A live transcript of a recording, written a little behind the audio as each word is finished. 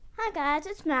Hi guys,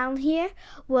 it's Mal here.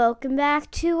 Welcome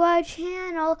back to our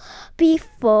channel.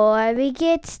 Before we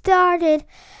get started,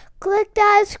 click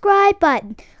that subscribe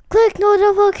button, click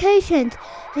notifications,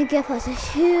 and give us a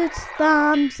huge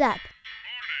thumbs up.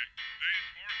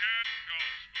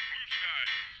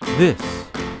 This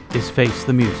is Face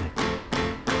the Music,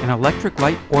 an Electric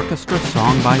Light Orchestra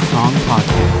song-by-song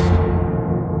podcast.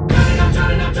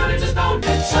 Turn it, just don't.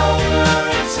 It's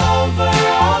over,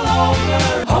 all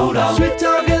over. Hold on, sweet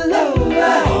talking lover.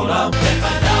 Hold on. If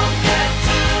I don't get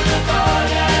to the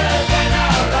border, then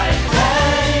alright.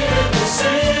 Play in the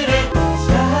city,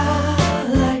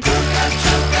 starlight.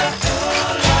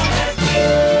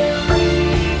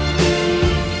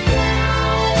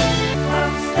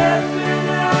 I'm stepping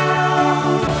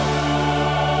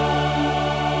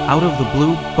Out of the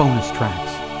Blue bonus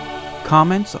tracks.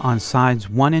 Comments on sides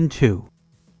 1 and 2.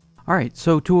 Alright,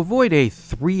 so to avoid a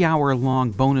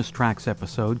 3-hour-long bonus tracks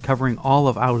episode covering all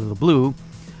of Out of the Blue,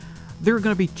 there are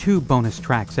going to be 2 bonus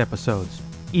tracks episodes.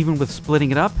 Even with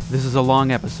splitting it up, this is a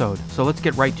long episode, so let's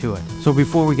get right to it. So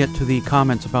before we get to the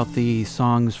comments about the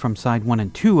songs from side 1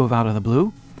 and 2 of Out of the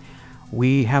Blue,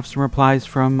 we have some replies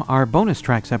from our bonus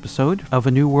tracks episode of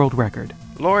A New World Record.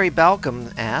 Lori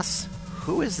Balcom asks,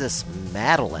 who is this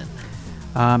Madeline?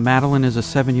 Madeline is a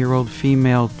 7-year-old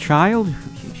female child,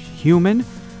 human,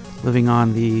 living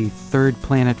on the third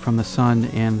planet from the sun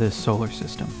in this solar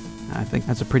system. I think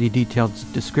that's a pretty detailed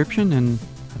description, and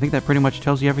I think that pretty much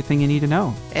tells you everything you need to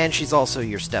know. And she's also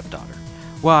your stepdaughter.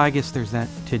 Well, I guess there's that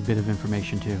tidbit of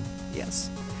information too.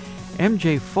 Yes.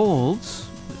 MJ Folds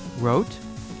wrote,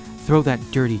 "Throw that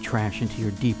dirty trash into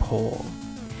your deep hole.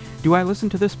 Do I listen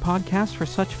to this podcast for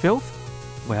such filth?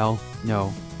 Well,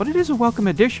 no, but it is a welcome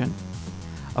addition.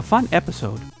 A fun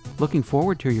episode. Looking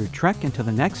forward to your trek into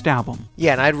the next album."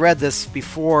 Yeah, and I'd read this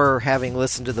before having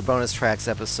listened to the bonus tracks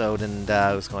episode, and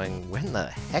I was going, when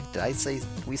the heck did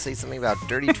we say something about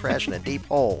dirty trash in a deep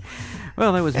hole?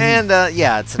 Well, that was me. And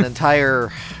yeah, it's an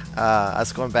entire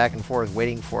us going back and forth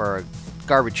waiting for a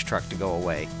garbage truck to go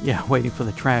away. Yeah, waiting for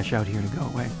the trash out here to go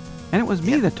away. And it was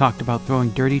me that talked about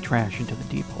throwing dirty trash into the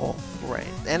deep hole. Right.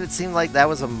 And it seemed like that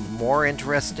was a more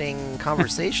interesting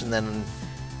conversation than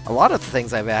a lot of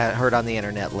things I've heard on the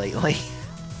internet lately.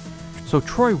 So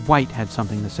Troy White had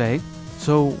something to say.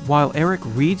 So while Eric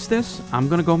reads this, I'm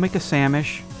going to go make a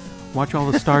sandwich, watch all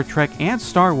the Star Trek and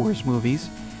Star Wars movies,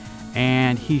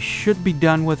 and he should be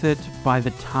done with it by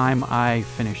the time I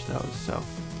finish those. So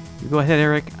you go ahead,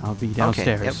 Eric. I'll be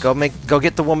downstairs. Okay, yep, go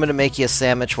get the woman to make you a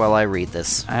sandwich while I read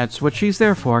this. That's what she's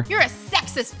there for. You're a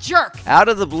sexist jerk! Out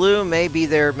of the Blue may be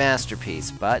their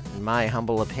masterpiece, but in my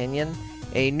humble opinion,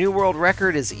 A New World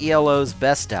Record is ELO's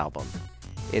best album.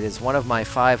 It is one of my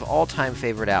 5 all-time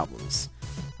favorite albums.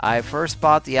 I first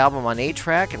bought the album on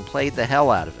 8-track and played the hell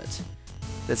out of it.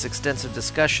 This extensive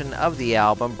discussion of the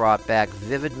album brought back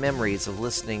vivid memories of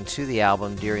listening to the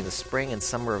album during the spring and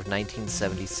summer of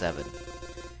 1977.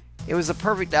 It was a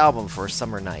perfect album for a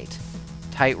summer night.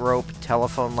 Tightrope,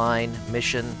 Telephone Line,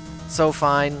 Mission, So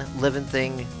Fine, Livin'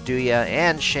 Thing, Do Ya,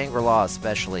 and Shangri-La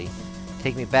especially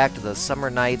take me back to those summer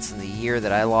nights in the year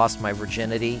that I lost my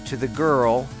virginity to the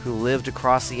girl who lived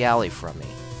across the alley from me.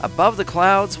 Above the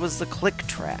Clouds was the click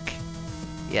track.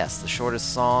 Yes, the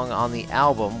shortest song on the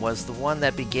album was the one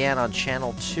that began on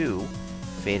Channel 2,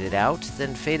 faded out,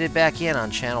 then faded back in on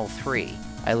Channel 3.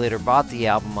 I later bought the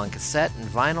album on cassette and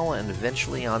vinyl and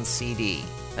eventually on CD.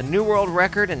 A New World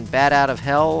Record and Bat Out of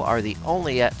Hell are the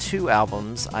only 2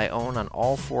 albums I own on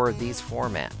all 4 of these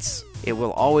formats. It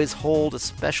will always hold a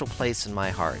special place in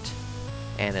my heart.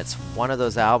 And it's one of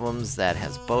those albums that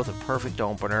has both a perfect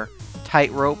opener,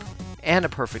 Tightrope, and a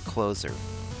perfect closer,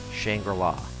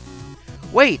 Shangri-La.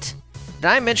 Wait! Did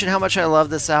I mention how much I love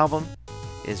this album?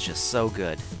 It's just so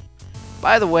good.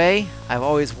 By the way, I've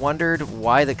always wondered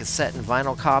why the cassette and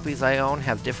vinyl copies I own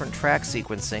have different track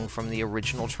sequencing from the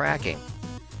original tracking.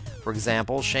 For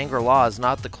example, Shangri-La is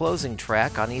not the closing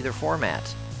track on either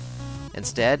format.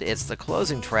 Instead, it's the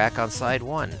closing track on side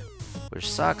 1,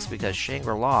 which sucks because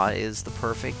Shangri-La is the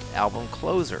perfect album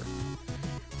closer.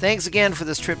 Thanks again for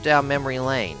this trip down memory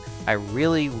lane. I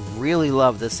really, really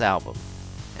love this album,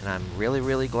 and I'm really,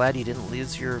 really glad you didn't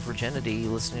lose your virginity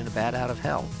listening to Bat Out of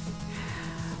Hell.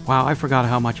 Wow, I forgot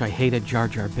how much I hated Jar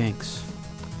Jar Binks.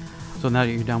 So now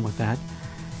that you're done with that.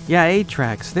 Yeah,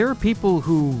 8-tracks. There are people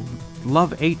who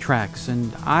love 8-tracks,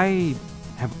 and I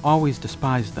have always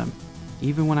despised them.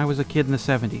 Even when I was a kid in the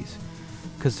 70s.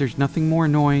 Because there's nothing more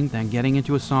annoying than getting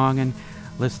into a song and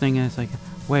listening, and it's like,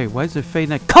 wait, why is it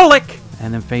fading? Colic!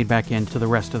 And then fade back into the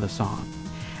rest of the song.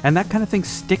 And that kind of thing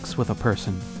sticks with a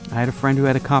person. I had a friend who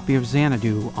had a copy of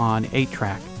Xanadu on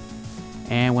 8-track.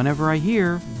 And whenever I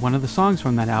hear one of the songs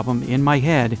from that album in my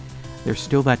head, there's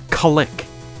still that click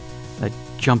that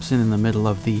jumps in the middle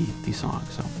of the song.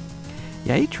 So,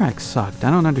 yeah, 8-tracks sucked.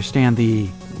 I don't understand the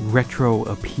retro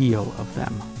appeal of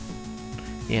them.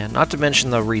 Yeah, not to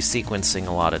mention the resequencing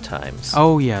a lot of times.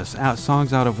 Oh, yes,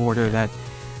 songs out of order that,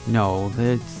 no,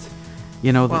 that's,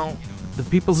 you know, Well, the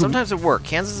people who... Sometimes it worked.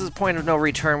 Kansas's Point of No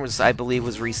Return was, I believe,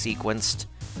 was resequenced.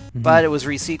 But it was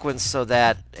resequenced so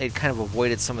that it kind of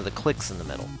avoided some of the clicks in the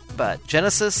middle. But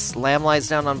Genesis, Lamb Lies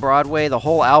Down on Broadway, the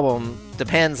whole album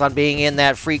depends on being in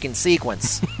that freaking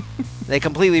sequence. They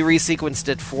completely resequenced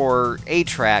it for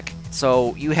 8-track,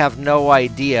 so you have no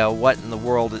idea what in the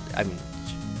world... I mean,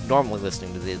 normally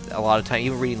listening to a lot of time,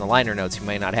 even reading the liner notes, you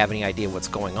may not have any idea what's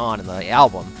going on in the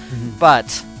album.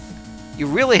 But you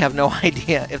really have no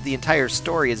idea if the entire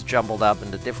story is jumbled up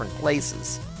into different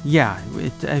places. Yeah,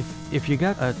 if you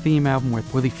got a theme album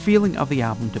where the feeling of the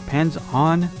album depends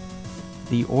on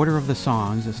the order of the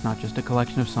songs, it's not just a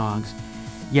collection of songs,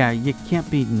 yeah, you can't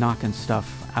be knocking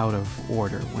stuff out of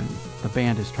order when the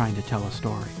band is trying to tell a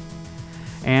story.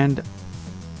 And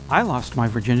I lost my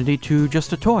virginity to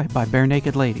Just a Toy by Bare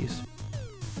Naked Ladies.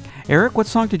 Eric, what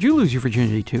song did you lose your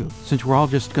virginity to? Since we're all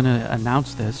just going to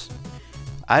announce this.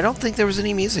 I don't think there was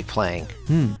any music playing.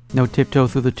 No Tiptoe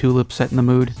Through the Tulips setting the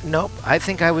mood? Nope. I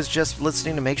think I was just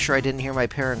listening to make sure I didn't hear my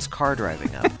parents' car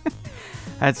driving up.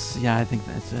 I think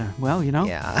that's, well, you know.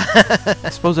 Yeah. I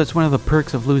suppose that's one of the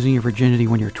perks of losing your virginity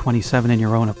when you're 27 in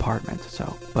your own apartment,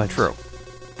 so. But True.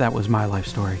 That was my life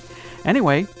story.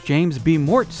 Anyway, James B.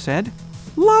 Mort said,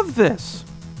 "Love this."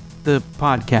 The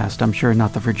podcast, I'm sure,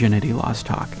 not the virginity loss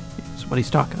talk. That's what he's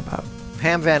talking about.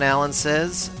 Pam Van Allen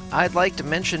says, I'd like to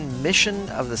mention Mission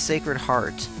of the Sacred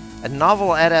Heart, a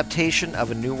novel adaptation of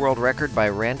a New World Record by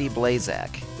Randy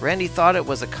Blazak. Randy thought it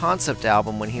was a concept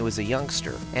album when he was a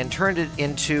youngster, and turned it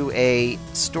into a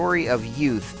story of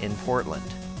youth in Portland.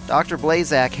 Dr.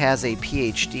 Blazak has a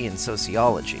PhD in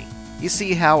sociology. You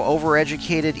see how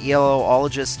overeducated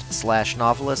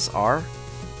ELO-ologists/novelists are?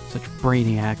 Such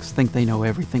brainiacs think they know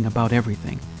everything about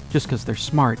everything, just because they're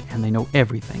smart and they know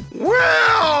everything.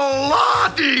 Well,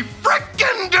 Lottie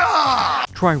frickin' da!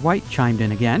 Troy White chimed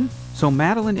in again. So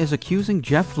Madeline is accusing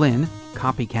Jeff Lynne,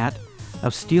 copycat,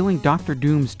 of stealing Dr.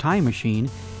 Doom's time machine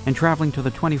and traveling to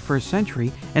the 21st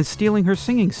century and stealing her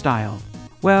singing style.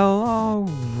 Well,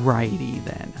 alrighty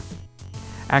then.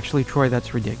 Actually, Troy,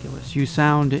 that's ridiculous. You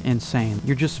sound insane.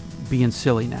 You're just being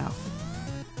silly now.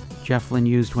 Jeff Lynne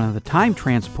used one of the time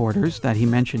transporters that he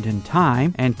mentioned in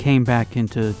Time and came back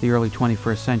into the early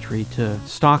 21st century to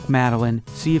stalk Madeline,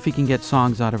 see if he can get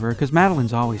songs out of her, because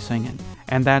Madeline's always singing.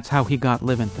 And that's how he got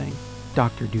Livin' Thing.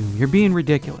 Dr. Doom, you're being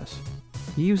ridiculous.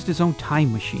 He used his own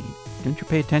time machine. Didn't you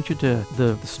pay attention to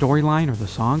the storyline or the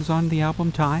songs on the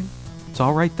album Time? It's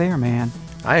all right there, man.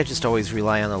 I just always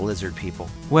rely on the lizard people.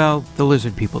 Well, the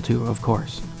lizard people too, of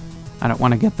course. I don't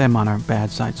want to get them on our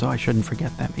bad side, so I shouldn't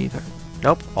forget them either.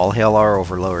 Nope, all hail our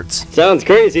overlords. Sounds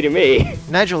crazy to me.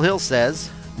 Nigel Hill says,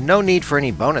 no need for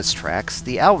any bonus tracks.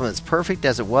 The album is perfect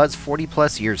as it was 40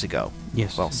 plus years ago.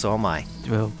 Yes. Well, so am I.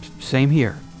 Well, same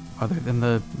here, other than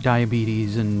the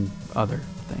diabetes and other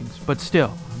things. But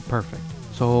still, perfect.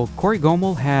 So Corey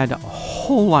Gomel had a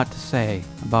whole lot to say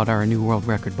about our New World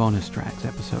Record bonus tracks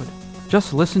episode.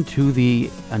 Just listen to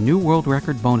the A New World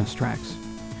Record bonus tracks.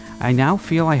 I now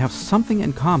feel I have something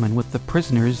in common with the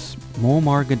prisoners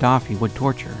Muammar Gaddafi would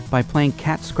torture by playing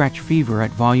Cat Scratch Fever at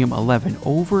volume 11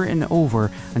 over and over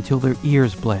until their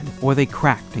ears bled, or they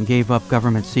cracked and gave up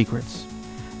government secrets.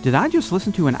 Did I just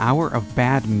listen to an hour of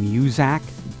bad muzak?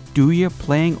 Do ya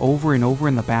playing over and over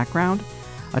in the background?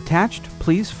 Attached,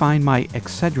 please find my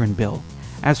Excedrin bill.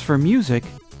 As for music,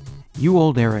 you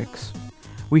old Erics.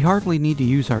 We hardly need to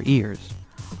use our ears.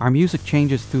 Our music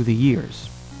changes through the years.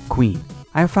 Queen.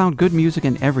 I have found good music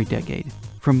in every decade,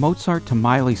 from Mozart to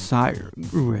Miley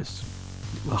Cyrus.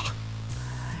 Ugh.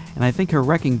 And I think her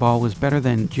Wrecking Ball was better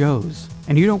than Joe's.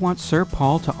 And you don't want Sir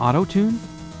Paul to auto-tune?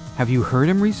 Have you heard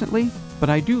him recently? But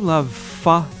I do love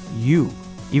Fuh You,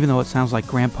 even though it sounds like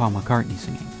Grandpa McCartney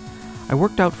singing. I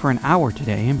worked out for an hour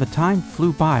today, and the time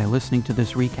flew by listening to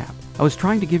this recap. I was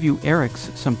trying to give you Eric's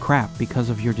some crap because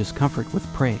of your discomfort with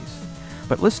praise.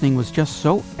 But listening was just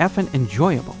so effing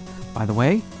enjoyable. By the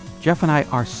way, Jeff and I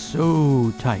are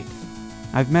so tight.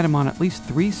 I've met him on at least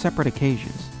 3 separate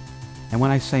occasions. And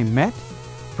when I say met,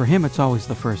 for him it's always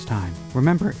the first time.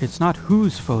 Remember, it's not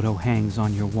whose photo hangs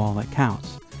on your wall that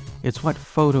counts. It's what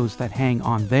photos that hang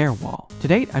on their wall. To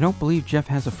date, I don't believe Jeff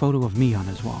has a photo of me on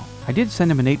his wall. I did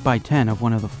send him an 8x10 of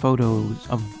one of the photos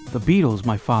of the Beatles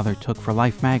my father took for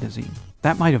Life magazine.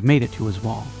 That might have made it to his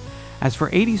wall. As for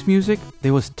 80s music,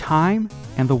 there was Time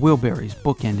and the Wilburys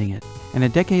bookending it. In a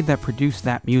decade that produced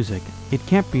that music, it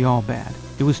can't be all bad.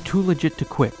 It was too legit to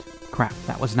quit. Crap,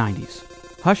 that was 90s.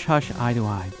 Hush Hush, Eye to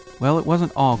Eye. Well, it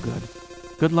wasn't all good.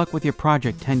 Good luck with your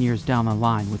project 10 years down the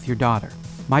line with your daughter.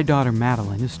 My daughter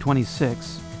Madeline is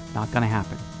 26. Not gonna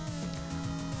happen.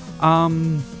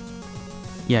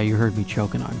 Yeah, you heard me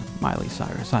choking on Miley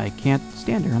Cyrus. I can't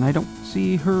stand her and I don't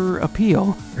see her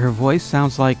appeal. Her voice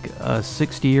sounds like a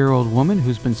 60-year-old woman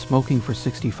who's been smoking for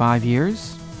 65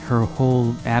 years. Her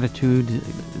whole attitude,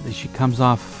 she comes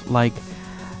off like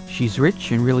she's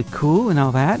rich and really cool and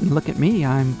all that. And look at me,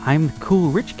 I'm the cool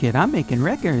rich kid. I'm making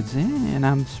records and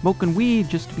I'm smoking weed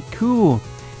just to be cool.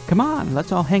 Come on,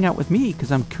 let's all hang out with me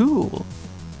because I'm cool.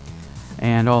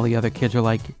 And all the other kids are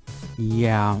like,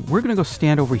 yeah, we're gonna go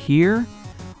stand over here.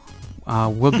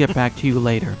 We'll get back to you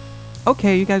later.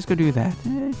 Okay, you guys go do that.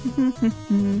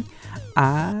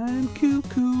 I'm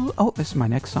cool. Oh, this is my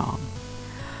next song.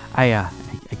 I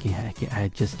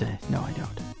just, no, I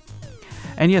don't.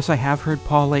 And yes, I have heard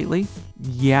Paul lately.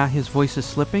 Yeah, his voice is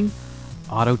slipping.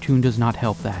 Auto-tune does not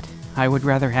help that. I would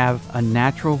rather have a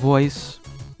natural voice,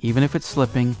 even if it's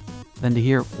slipping, than to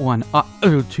hear one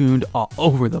auto-tuned all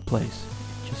over the place.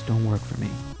 It just don't work for me.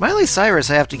 Miley Cyrus,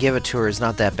 I have to give it to her, is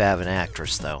not that bad of an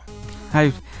actress, though.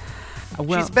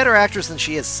 Well, she's a better actress than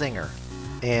she is singer.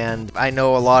 And I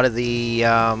know a lot of the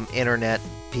internet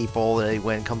people, they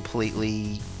went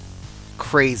completely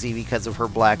crazy because of her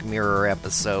Black Mirror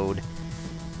episode.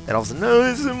 And all of a sudden, no,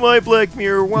 this isn't my Black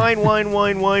Mirror, wine.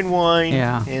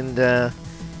 Yeah. And it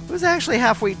was actually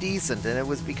halfway decent, and it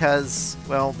was because,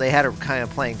 well, they had her kind of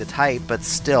playing the type, but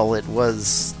still,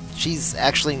 she's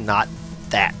actually not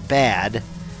that bad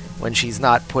when she's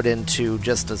not put into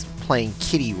just a plain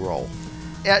kiddie role.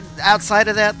 Outside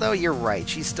of that, though, you're right.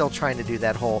 She's still trying to do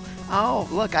that whole, oh,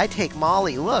 look, I take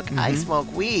Molly. Look, I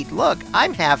smoke weed. Look,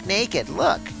 I'm half naked.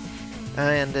 Look.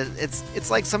 And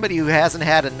it's like somebody who hasn't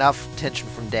had enough attention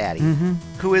from Daddy,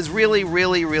 who is really,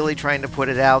 really, really trying to put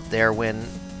it out there when,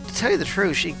 to tell you the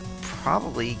truth, she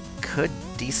probably could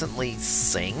decently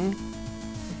sing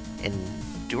and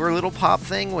do her little pop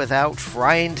thing without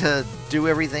trying to do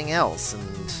everything else. And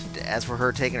as for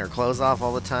her taking her clothes off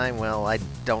all the time, well, I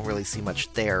don't really see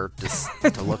much there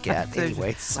to look at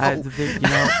anyway. So.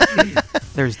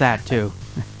 There's that too.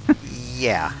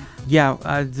 Yeah.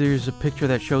 Yeah, there's a picture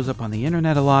that shows up on the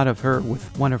internet a lot of her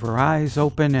with one of her eyes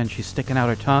open and she's sticking out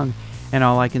her tongue, and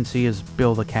all I can see is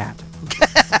Bill the Cat.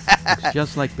 Looks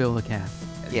just like Bill the Cat.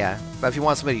 Yeah, but if you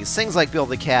want somebody who sings like Bill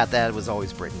the Cat, that was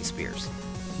always Britney Spears.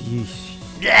 Yeesh.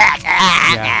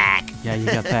 Yeah, you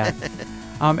got that.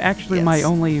 Actually, Yes. My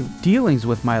only dealings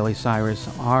with Miley Cyrus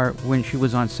are when she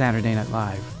was on Saturday Night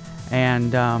Live.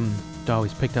 And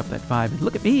always picked up that vibe.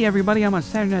 Look at me, everybody, I'm on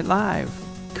Saturday Night Live.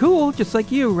 Cool, just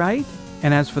like you, right?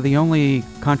 And as for the only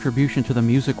contribution to the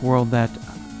music world that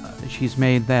she's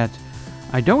made that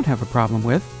I don't have a problem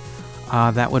with,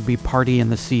 that would be Party in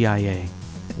the CIA.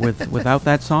 Without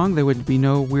that song, there would be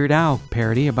no Weird Al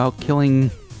parody about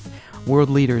killing world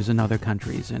leaders in other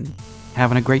countries and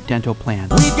having a great dental plan.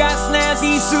 We've got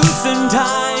snazzy suits and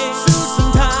ties,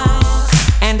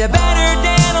 and a better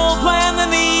dental plan than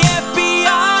the FBI's.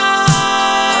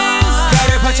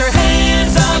 Better put your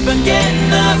hands up and get in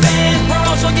the van, or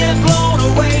else you'll get blown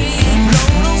away.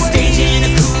 Staging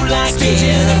a coup like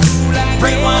it,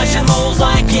 brainwashing moles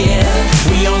like it.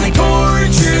 We only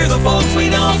torture the folks we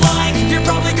don't like. You're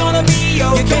probably gonna be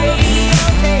okay.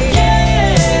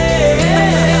 Yeah,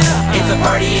 it's a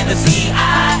party in the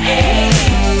CIA.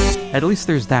 At least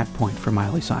there's that point for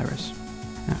Miley Cyrus.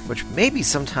 Which maybe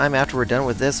sometime after we're done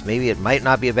with this, maybe it might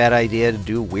not be a bad idea to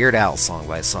do Weird Al song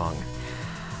by song.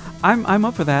 I'm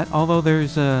up for that. Although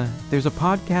there's a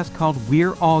podcast called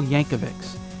We're All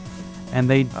Yankovics, and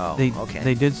they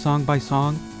did song by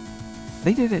song.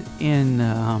 They did it in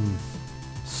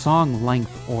song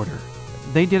length order.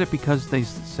 They did it because they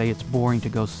say it's boring to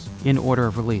go in order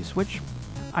of release, which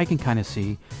I can kind of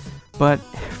see. But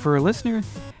for a listener,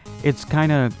 it's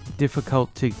kind of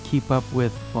difficult to keep up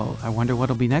with, well, I wonder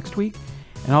what'll be next week.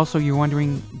 And also you're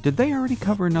wondering, did they already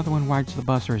cover Another One Rides the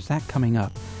Bus, or is that coming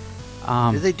up?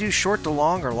 Did they do short to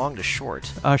long or long to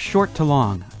short? Short to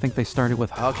long. I think they started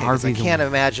with Okay, 'cause Harvey I can't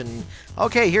imagine,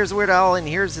 okay, here's Weird Al and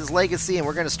here's his legacy, and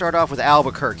we're going to start off with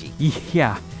Albuquerque.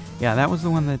 Yeah, that was the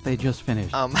one that they just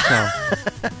finished.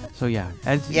 So yeah,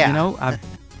 Yeah. you know, I'm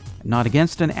not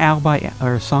against an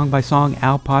song by song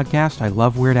Al podcast. I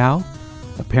love Weird Al.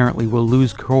 Apparently, we'll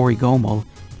lose Corey Gomel.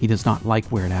 He does not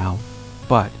like Weird Al,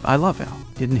 but I love Al.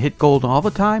 Didn't hit gold all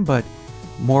the time, but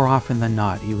more often than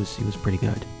not, he was pretty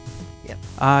good. Yep.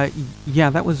 Yeah,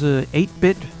 that was a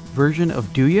 8-bit version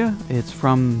of Do Ya. It's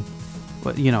from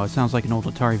But, it sounds like an old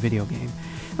Atari video game.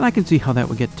 And I can see how that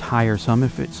would get tiresome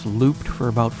if it's looped for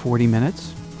about 40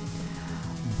 minutes.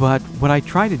 But what I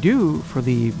try to do for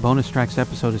the bonus tracks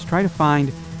episode is try to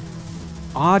find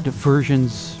odd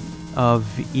versions of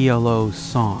ELO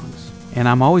songs. And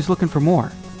I'm always looking for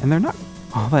more. And they're not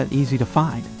all that easy to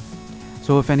find.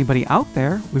 So if anybody out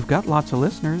there, we've got lots of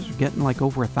listeners, we're getting like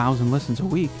over 1,000 listens a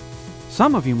week.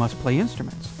 Some of you must play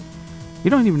instruments. You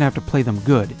don't even have to play them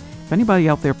good. If anybody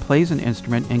out there plays an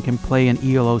instrument and can play an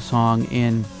ELO song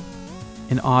in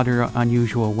an odd or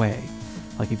unusual way,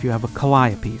 like if you have a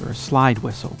calliope or a slide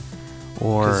whistle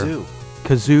or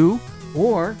kazoo,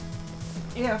 or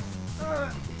if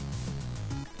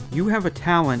you have a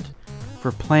talent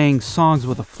for playing songs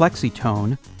with a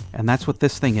flexitone, and that's what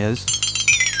this thing is.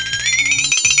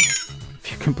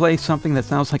 If you can play something that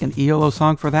sounds like an ELO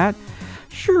song for that,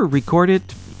 sure, record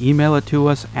it, email it to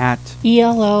us at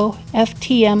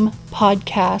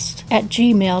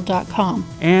eloftmpodcast@gmail.com.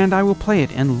 and I will play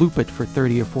it and loop it for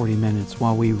 30 or 40 minutes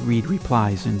while we read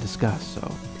replies and discuss.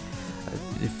 So,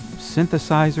 if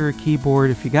synthesizer or keyboard,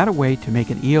 if you got a way to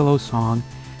make an ELO song,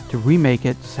 to remake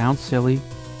it, sound silly,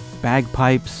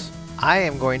 bagpipes. I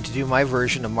am going to do my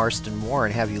version of Marston Moore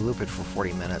and have you loop it for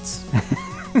 40 minutes.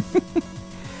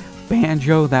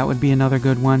 Banjo, that would be another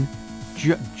good one.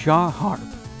 Jaw harp.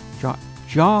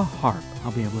 Jaw harp,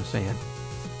 I'll be able to say it.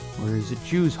 Or is it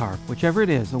Jew's harp? Whichever it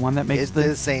is, the one that makes it's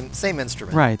the same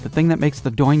instrument. Right, the thing that makes the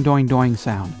doing doing doing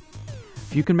sound.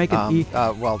 If you can make it okay,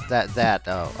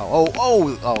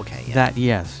 yeah. That,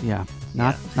 yes, yeah.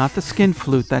 Not the skin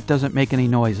flute, that doesn't make any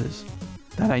noises.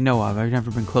 That I know of. I've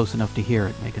never been close enough to hear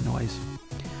it make a noise.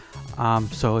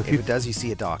 So if it does, you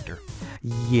see a doctor.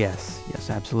 Yes,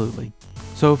 absolutely.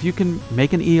 So if you can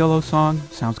make an ELO song,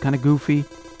 sounds kind of goofy,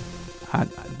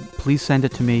 please send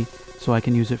it to me so I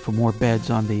can use it for more beds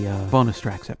on the bonus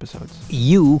tracks episodes.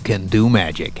 You can do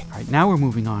magic. All right, now we're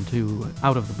moving on to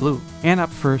Out of the Blue. And up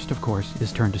first, of course,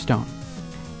 is Turn to Stone.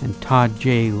 And Todd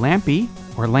J. Lampy,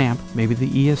 or Lamp, maybe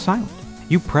the E is silent.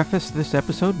 You prefaced this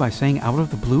episode by saying Out of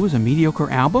the Blue is a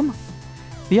mediocre album?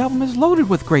 The album is loaded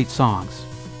with great songs.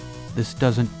 This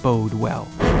doesn't bode well.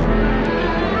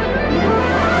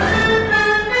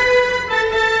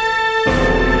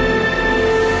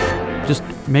 Just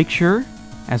make sure,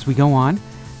 as we go on,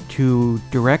 to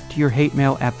direct your hate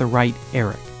mail at the right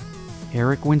Eric.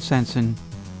 Eric Winsenson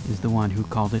is the one who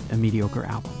called it a mediocre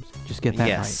album. Just get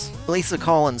that right. Lisa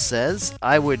Collins says,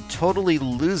 I would totally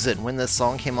lose it when this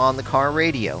song came on the car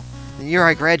radio. The year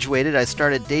I graduated, I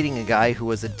started dating a guy who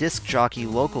was a disc jockey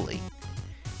locally.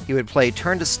 He would play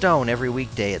Turn to Stone every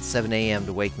weekday at 7 a.m.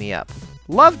 to wake me up.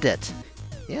 Loved it!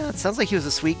 Yeah, it sounds like he was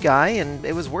a sweet guy, and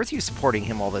it was worth you supporting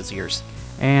him all those years.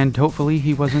 And hopefully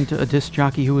he wasn't a disc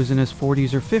jockey who was in his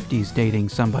 40s or 50s dating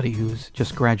somebody who's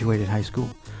just graduated high school.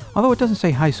 Although it doesn't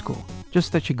say high school,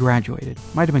 just that she graduated.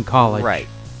 Might have been college. Right.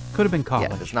 Could have been college.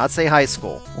 Yeah, it does not say high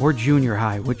school. Or junior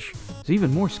high, which is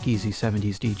even more skeezy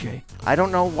 70s DJ. I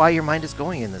don't know why your mind is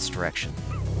going in this direction.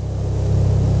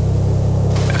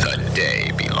 The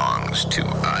day belongs to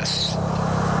us,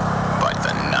 but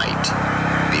the night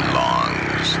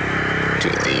belongs to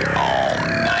the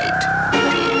all-night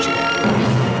DJ.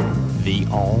 The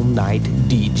All-Night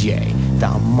DJ,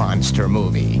 the monster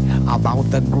movie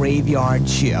about the graveyard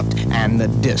shift and the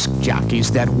disc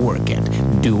jockeys that work it,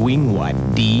 doing what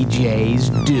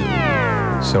DJs do.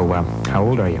 So, how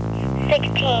old are you?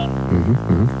 16.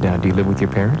 Do you live with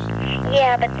your parents?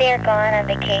 Yeah, but they're gone on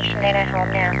vacation. They're not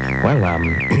home now. Well, I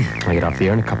get off the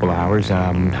air in a couple of hours.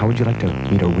 How would you like to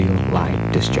meet a real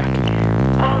live disc jockey?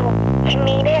 Oh, you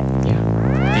mean it? Yeah.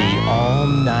 The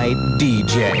All-Night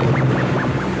DJ.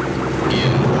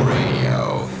 In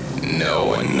radio, no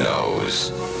one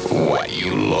knows what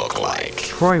you look like.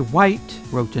 Troy White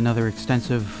wrote another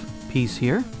extensive piece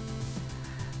here.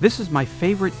 This is my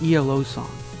favorite ELO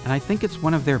song, and I think it's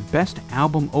one of their best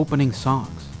album opening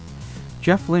songs.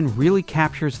 Jeff Lynne really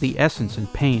captures the essence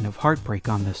and pain of heartbreak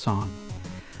on this song,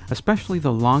 especially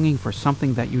the longing for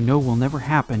something that you know will never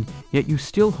happen, yet you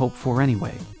still hope for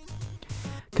anyway.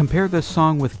 Compare this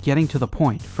song with Getting to the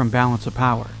Point from Balance of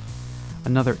Power,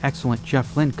 another excellent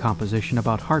Jeff Lynne composition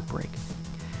about heartbreak,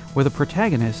 where the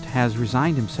protagonist has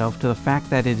resigned himself to the fact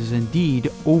that it is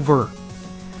indeed over.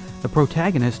 The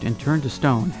protagonist in Turn to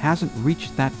Stone hasn't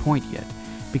reached that point yet,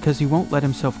 because he won't let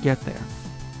himself get there.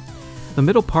 The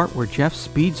middle part where Jeff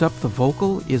speeds up the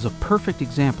vocal is a perfect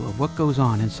example of what goes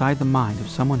on inside the mind of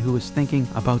someone who is thinking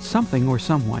about something or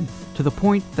someone to the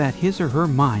point that his or her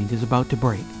mind is about to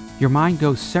break. Your mind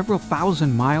goes several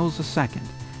thousand miles a second.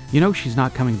 You know she's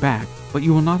not coming back, but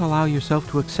you will not allow yourself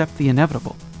to accept the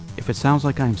inevitable. If it sounds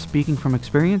like I am speaking from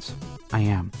experience, I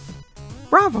am.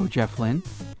 Bravo, Jeff Lynne.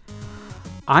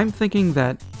 I'm thinking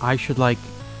that I should,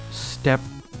 step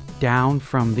down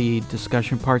from the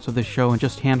discussion parts of the show and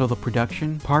just handle the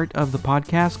production part of the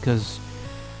podcast, because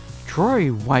Troy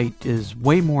White is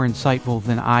way more insightful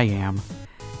than I am.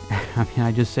 I mean,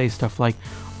 I just say stuff like,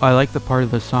 I like the part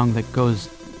of the song that goes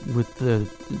with the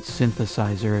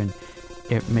synthesizer, and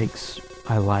it makes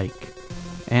I like.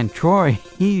 And Troy,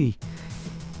 he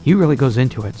really goes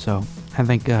into it, so I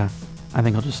think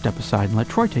I'll just step aside and let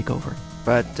Troy take over.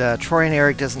 But Troy and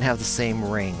Eric doesn't have the same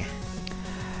ring.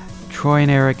 Troy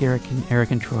and Eric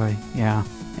and Troy, yeah.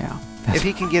 If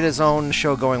he can get his own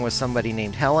show going with somebody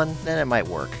named Helen, then it might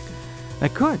work.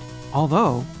 That could,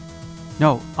 although...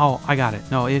 No, I got it.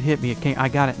 No, it hit me. I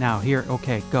got it now. Here,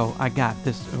 okay, go. I got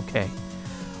this. Okay.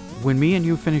 When me and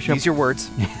you finish up... Use your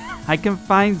words. I can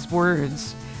find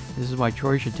words. This is why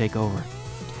Troy should take over.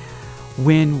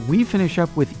 When we finish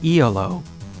up with ELO,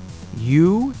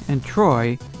 you and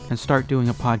Troy can start doing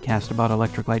a podcast about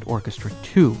Electric Light Orchestra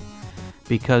 2,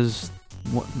 because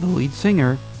the lead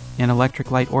singer in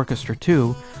Electric Light Orchestra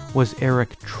 2 was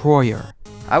Eric Troyer.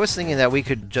 I was thinking that we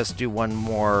could just do one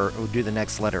more, do the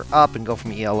next letter up and go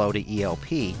from ELO to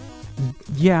ELP.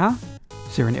 Yeah.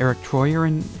 Is there an Eric Troyer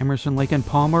in Emerson, Lake and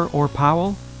Palmer or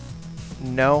Powell?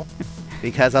 No,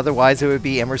 because otherwise it would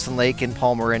be Emerson, Lake and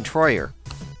Palmer and Troyer.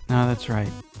 No, that's right.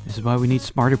 This is why we need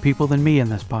smarter people than me in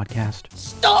this podcast.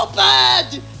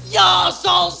 Stupid! You're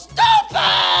so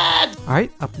stupid! All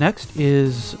right, up next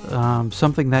is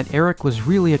something that Eric was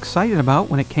really excited about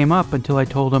when it came up until I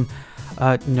told him,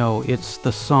 no, it's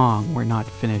the song. We're not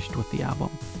finished with the album.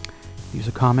 These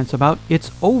are comments about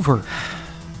It's Over.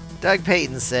 Doug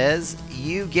Payton says,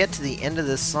 you get to the end of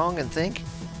this song and think,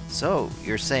 so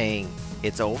you're saying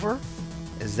it's over?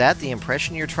 Is that the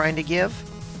impression you're trying to give?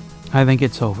 I think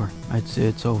it's over.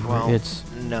 It's over. Well, it's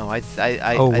no, I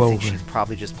think over. she's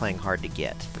probably just playing hard to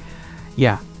get.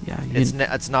 Yeah.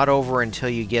 It's not over until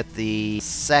you get the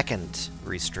second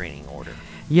restraining order.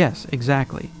 Yes,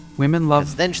 exactly. Women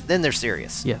love... Then they're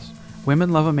serious. Yes.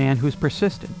 Women love a man who's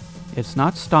persistent. It's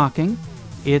not stalking,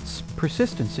 it's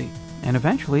persistency. And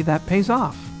eventually that pays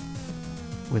off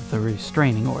with the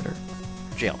restraining order.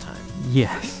 Jail time.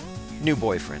 Yes. New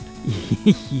boyfriend.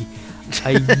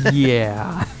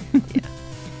 Yeah.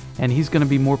 And he's going to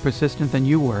be more persistent than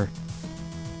you were.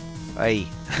 Aye.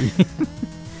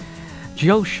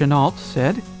 Jill Chenault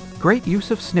said, great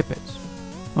use of snippets.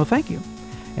 Well, thank you.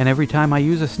 And every time I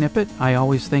use a snippet, I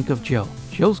always think of Jill.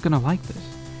 Jill's going to like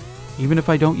this. Even if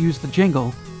I don't use the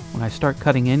jingle, when I start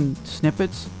cutting in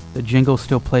snippets, the jingle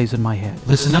still plays in my head.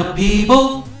 Listen up,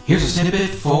 people. Here's a snippet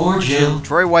for Jill.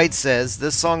 Troy White says,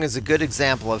 this song is a good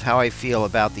example of how I feel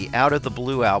about the Out of the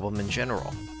Blue album in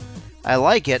general. I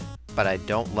like it, but I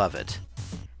don't love it.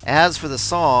 As for the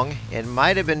song, it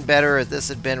might have been better if this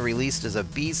had been released as a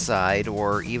B-side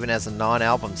or even as a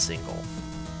non-album single.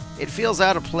 It feels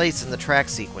out of place in the track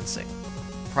sequencing.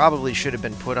 Probably should have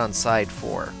been put on side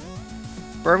 4.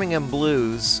 Birmingham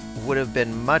Blues would have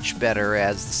been much better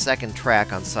as the second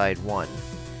track on side 1.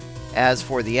 As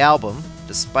for the album,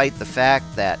 despite the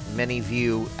fact that many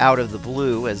view Out of the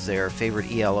Blue as their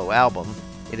favorite ELO album,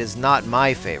 it is not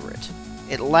my favorite.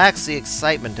 It lacks the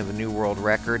excitement of a New World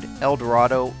Record, El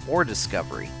Dorado, or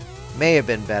Discovery. May have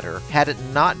been better had it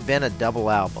not been a double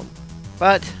album.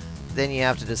 But then you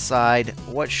have to decide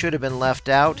what should have been left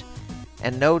out,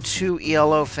 and no two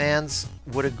ELO fans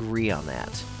would agree on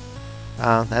that.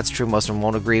 That's true, most of them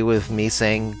won't agree with me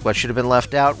saying what should have been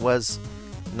left out was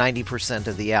 90%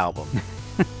 of the album.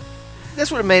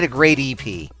 This would have made a great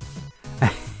EP.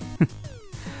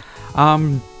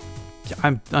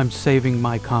 I'm saving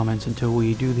my comments until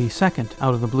we do the second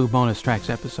Out of the Blue bonus tracks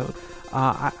episode.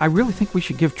 I really think we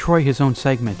should give Troy his own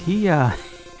segment.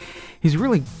 He's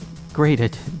really great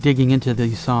at digging into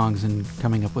these songs and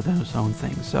coming up with his own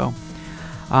things. So,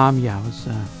 let's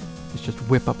just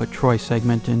whip up a Troy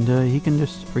segment, and he can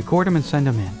just record them and send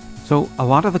them in. So, a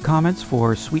lot of the comments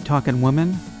for Sweet Talkin'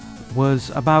 Woman was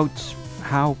about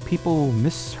how people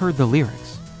misheard the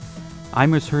lyrics. I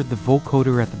misheard the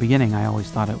vocoder at the beginning. I always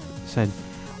thought it said,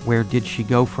 where did she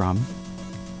go from?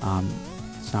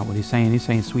 It's not what he's saying. He's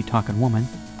saying Sweet Talkin' Woman.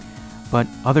 But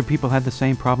other people had the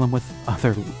same problem with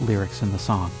other lyrics in the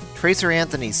song. Tracer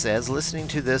Anthony says, listening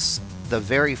to this the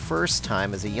very first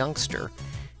time as a youngster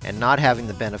and not having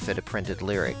the benefit of printed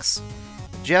lyrics.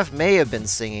 Jeff may have been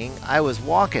singing, I was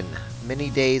walking, many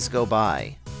days go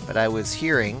by, but I was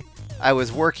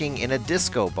working in a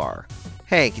disco bar.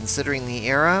 Hey, considering the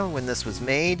era when this was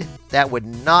made, that would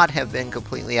not have been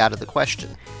completely out of the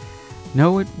question.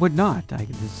 No, it would not.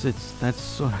 That's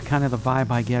sort of kind of the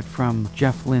vibe I get from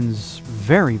Jeff Lynne's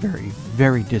very, very,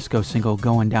 very disco single,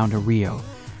 Going Down to Rio.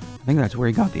 I think that's where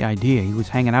he got the idea. He was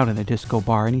hanging out in a disco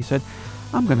bar and he said,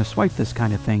 I'm going to swipe this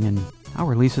kind of thing and I'll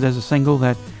release it as a single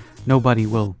that nobody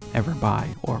will ever buy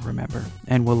or remember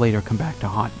and will later come back to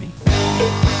haunt me.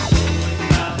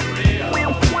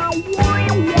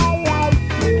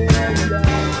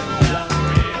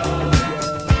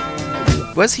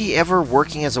 Was he ever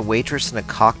working as a waitress in a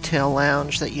cocktail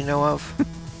lounge that you know of?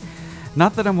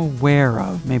 Not that I'm aware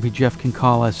of. Maybe Jeff can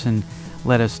call us and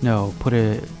let us know. Put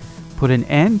an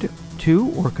end to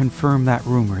or confirm that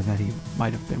rumor that he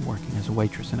might have been working as a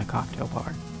waitress in a cocktail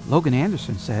bar. Logan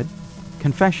Anderson said,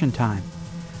 confession time.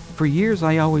 For years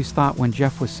I always thought when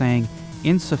Jeff was saying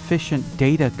insufficient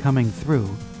data coming through,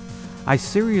 I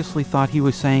seriously thought he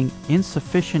was saying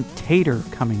insufficient tater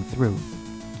coming through.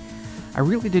 I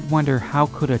really did wonder how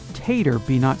could a tater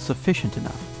be not sufficient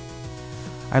enough.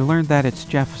 I learned that it's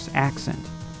Jeff's accent,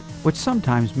 which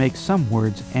sometimes makes some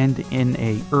words end in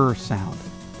a sound.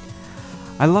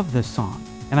 I love this song,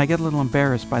 and I get a little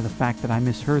embarrassed by the fact that I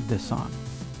misheard this song.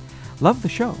 Love the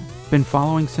show. Been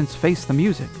following since Face the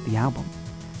Music, the album.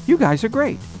 You guys are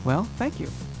great. Well, thank you.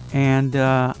 And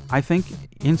I think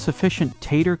insufficient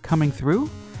tater coming through,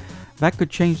 that could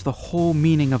change the whole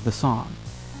meaning of the song.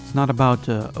 It's not about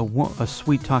a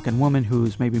sweet-talking woman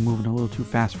who's maybe moving a little too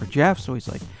fast for Jeff, so he's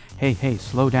like, hey,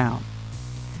 slow down.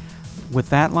 With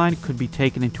that line, it could be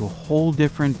taken into a whole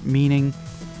different meaning,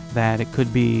 that it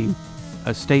could be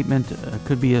a statement, it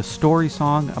could be a story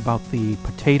song about the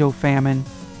potato famine,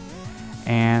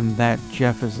 and that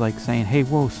Jeff is like saying, hey,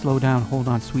 whoa, slow down, hold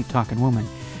on, sweet-talking woman.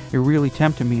 You're really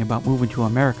tempting me about moving to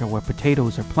America where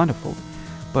potatoes are plentiful,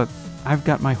 but I've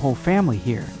got my whole family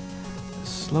here.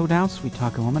 Slow down,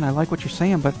 sweet-talking woman. I like what you're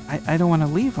saying, but I don't want to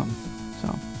leave them.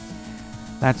 So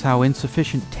that's how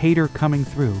insufficient tater coming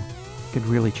through could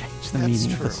really change the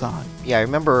meaning of the song. Yeah, I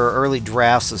remember early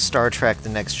drafts of Star Trek The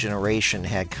Next Generation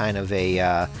had kind of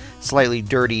a slightly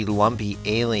dirty, lumpy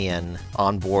alien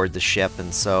on board the ship,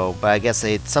 and so, but I guess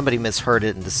somebody misheard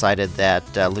it and decided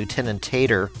that Lieutenant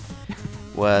Tater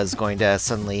was going to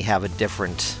suddenly have a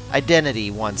different identity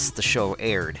once the show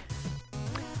aired.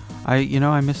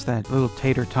 I missed that. Little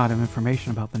Tater taught him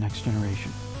information about The Next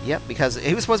Generation. Yep, because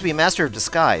he was supposed to be a master of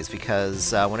disguise,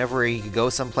 because whenever he could go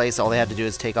someplace, all they had to do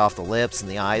is take off the lips and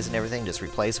the eyes and everything, just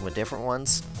replace them with different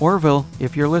ones. Orville,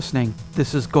 if you're listening,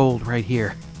 this is gold right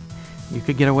here. You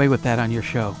could get away with that on your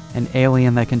show. An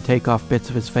alien that can take off bits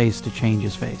of his face to change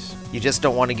his face. You just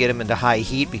don't want to get him into high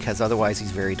heat, because otherwise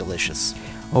he's very delicious.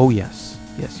 Oh, yes.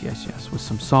 Yes. With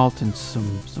some salt and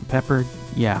some pepper.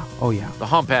 Yeah, oh yeah. The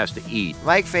hump has to eat.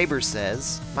 Mike Faber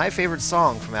says, my favorite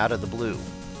song from Out of the Blue.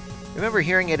 Remember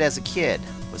hearing it as a kid,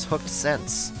 was hooked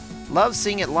since. Love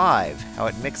seeing it live, how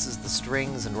it mixes the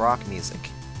strings and rock music.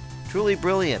 Truly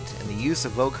brilliant, and the use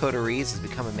of vocoders has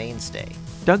become a mainstay.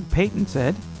 Doug Payton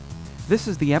said, this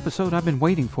is the episode I've been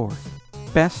waiting for.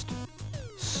 Best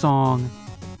song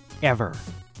ever.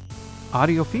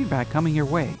 Audio feedback coming your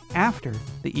way after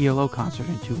the ELO concert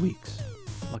in 2 weeks.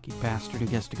 Lucky bastard who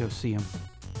gets to go see him.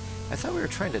 I thought we were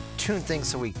trying to tune things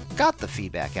so we got the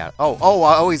feedback out.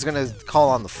 Oh, he's going to call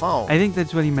on the phone. I think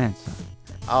that's what he meant, son.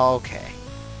 Okay.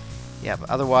 Yeah, but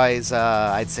otherwise,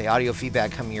 I'd say audio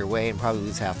feedback coming your way and probably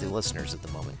lose half the listeners at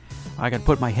the moment. I got to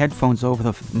put my headphones over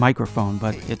the microphone,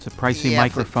 but it's a pricey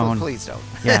microphone. Please don't.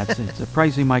 Yeah, it's a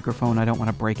pricey microphone. I don't want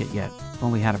to break it yet. I've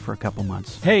only had it for a couple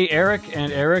months. Hey, Eric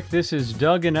and Eric, this is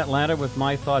Doug in Atlanta with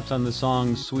my thoughts on the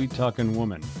song Sweet Talkin'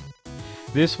 Woman.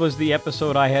 This was the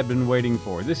episode I had been waiting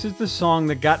for. This is the song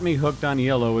that got me hooked on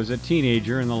ELO as a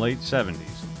teenager in the late 70s.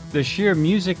 The sheer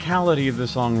musicality of the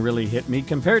song really hit me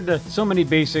compared to so many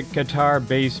basic guitar,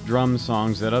 bass, drum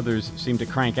songs that others seem to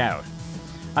crank out.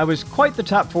 I was quite the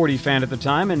top 40 fan at the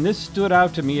time, and this stood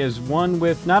out to me as one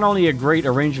with not only a great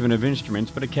arrangement of instruments,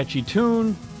 but a catchy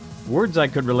tune, words I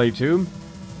could relate to,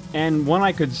 and one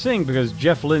I could sing because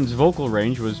Jeff Lynne's vocal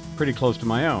range was pretty close to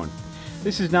my own.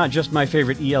 This is not just my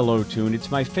favorite ELO tune, it's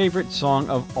my favorite song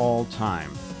of all time.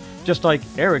 Just like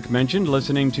Eric mentioned,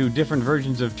 listening to different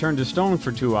versions of Turn to Stone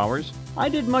for 2 hours, I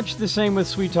did much the same with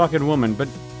Sweet Talkin' Woman, but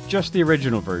just the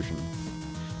original version.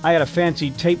 I had a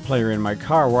fancy tape player in my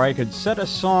car where I could set a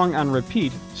song on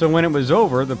repeat, so when it was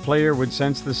over, the player would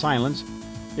sense the silence.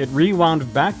 It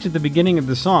rewound back to the beginning of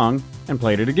the song and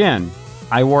played it again.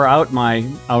 I wore out my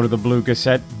Out of the Blue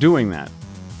cassette doing that.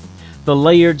 The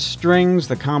layered strings,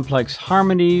 the complex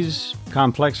harmonies,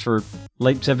 complex for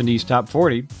late 70s top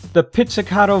 40, the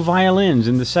pizzicato violins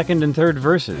in the second and third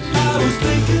verses.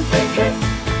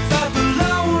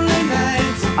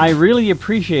 I really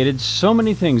appreciated so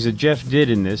many things that Jeff did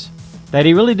in this, that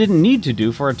he really didn't need to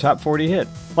do for a top 40 hit.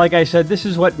 Like I said, this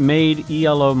is what made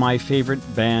ELO my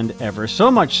favorite band ever. So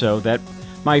much so that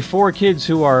my 4 kids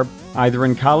who are either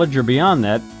in college or beyond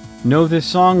that know this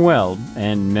song well,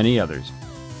 and many others.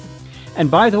 And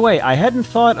by the way, I hadn't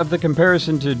thought of the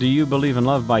comparison to Do You Believe in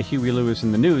Love by Huey Lewis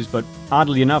and the News, but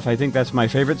oddly enough, I think that's my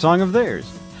favorite song of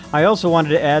theirs. I also wanted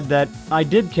to add that I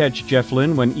did catch Jeff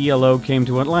Lynne when ELO came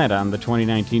to Atlanta on the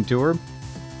 2019 tour.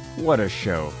 What a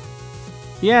show.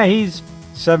 Yeah, he's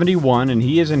 71 and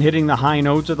he isn't hitting the high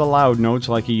notes or the loud notes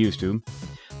like he used to.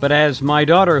 But as my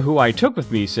daughter, who I took with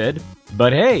me, said,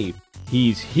 "But hey,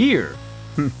 he's here."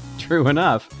 True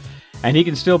enough. And he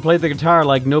can still play the guitar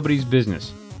like nobody's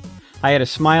business. I had a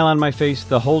smile on my face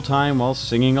the whole time while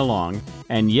singing along.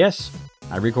 And yes,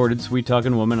 I recorded Sweet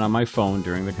Talkin' Woman on my phone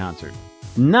during the concert.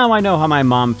 Now I know how my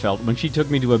mom felt when she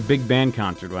took me to a big band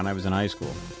concert when I was in high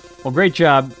school. Well, great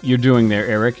job you're doing there,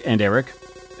 Eric and Eric.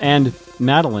 And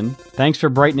Madeline, thanks for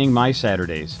brightening my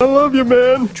Saturdays. I love you,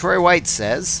 man. Troy White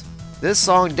says, "This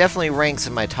song definitely ranks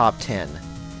in my top 10,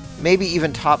 maybe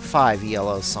even top 5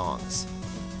 ELO songs.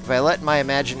 If I let my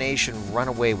imagination run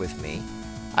away with me,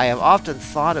 I have often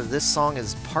thought of this song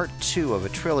as part 2 of a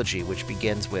trilogy which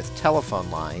begins with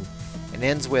Telephone Line and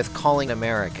ends with Calling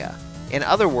America. In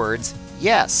other words,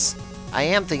 yes, I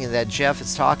am thinking that Jeff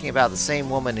is talking about the same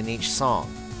woman in each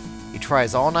song. He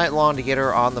tries all night long to get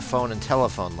her on the phone and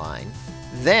Telephone Line.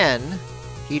 Then,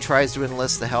 he tries to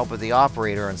enlist the help of the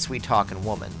operator on Sweet Talkin'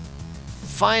 Woman.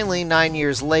 Finally, 9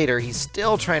 years later, he's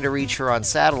still trying to reach her on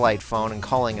satellite phone and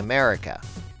Calling America.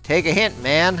 Take a hint,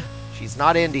 man. She's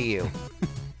not into you.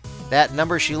 That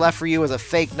number she left for you was a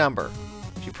fake number.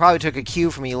 She probably took a cue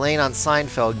from Elaine on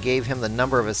Seinfeld and gave him the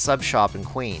number of a sub shop in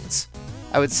Queens.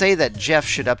 I would say that Jeff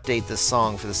should update this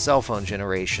song for the cell phone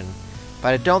generation,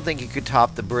 but I don't think he could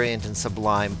top the brilliant and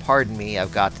sublime "Pardon Me,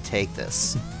 I've Got to Take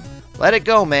This." Let it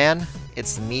go, man.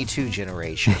 It's the Me Too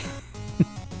generation.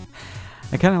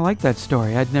 I kind of like that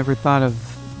story. I'd never thought of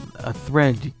a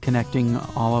thread connecting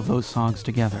all of those songs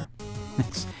together.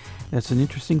 That's an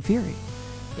interesting theory.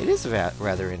 It is a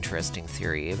rather interesting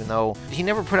theory, even though he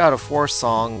never put out a 4th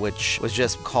song which was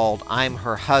just called I'm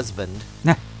Her Husband.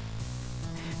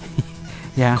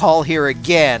 Yeah. Call Here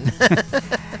Again.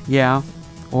 Yeah.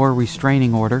 Or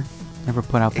Restraining Order. Never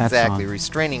put out that Exactly. song.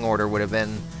 Restraining Order would have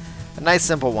been a nice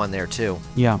simple one there, too.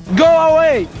 Yeah. Go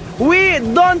away! We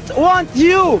don't want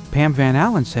you! Pam Van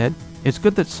Allen said, "It's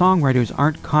good that songwriters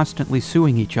aren't constantly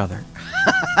suing each other."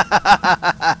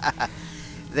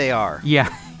 They are.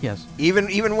 Yeah. Yes.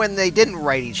 Even when they didn't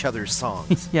write each other's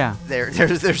songs. Yeah.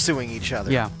 They're suing each other.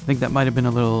 Yeah. I think that might have been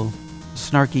a little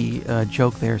snarky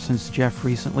joke there, since Jeff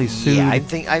recently sued. Yeah, I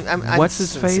think I'm What's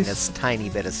his sensing face? a tiny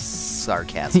bit of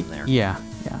sarcasm there. Yeah.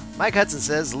 Yeah. Mike Hudson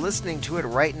says, listening to it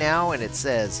right now, and it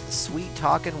says, Sweet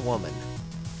Talkin' Woman.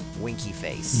 Winky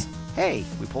face. Hey,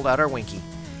 we pulled out our winky.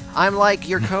 I'm like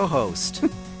your co-host.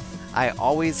 I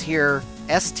always hear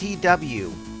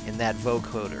STW in that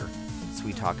vocoder.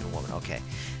 Sweet Talkin' Woman. Okay.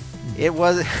 It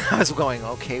was, I was going,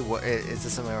 okay, what, is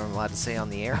this something I'm allowed to say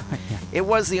on the air? Yeah. It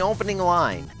was the opening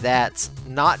line that's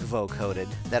not vocoded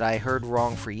that I heard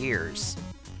wrong for years.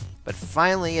 But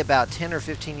finally, about 10 or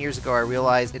 15 years ago, I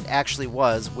realized it actually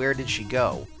was Where Did She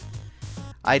Go?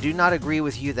 I do not agree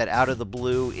with you that Out of the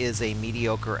Blue is a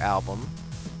mediocre album,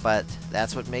 but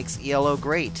that's what makes ELO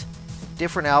great.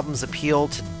 Different albums appeal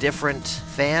to different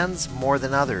fans more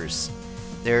than others.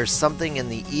 There's something in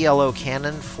the ELO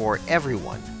canon for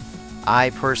everyone. I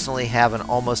personally have an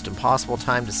almost impossible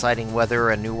time deciding whether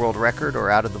A New World Record or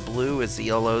Out of the Blue is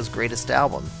ELO's greatest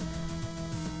album.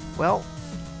 Well,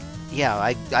 yeah,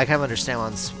 I kind of understand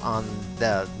on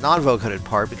the non-vocoded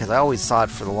part, because I always thought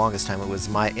for the longest time it was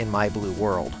In My Blue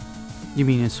World. You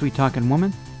mean in Sweet Talkin'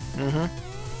 Woman?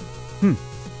 Mm-hmm.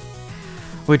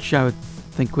 Which I would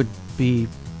think would be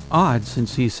odd,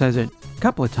 since he says it a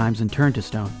couple of times in Turn to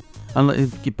Stone.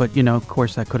 But, you know, of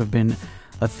course, that could have been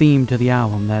a theme to the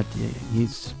album, that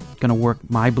he's going to work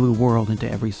My Blue World into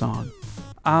every song.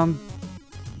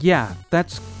 Yeah,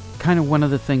 that's kind of one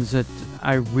of the things that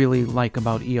I really like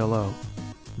about ELO.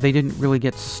 They didn't really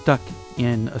get stuck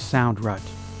in a sound rut.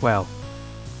 Well,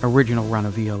 original run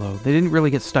of ELO. They didn't really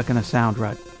get stuck in a sound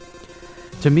rut.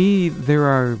 To me, there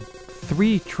are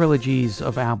 3 trilogies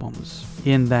of albums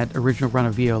in that original run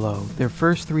of ELO. Their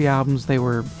first 3 albums, they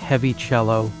were heavy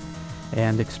cello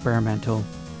and experimental.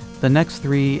 The next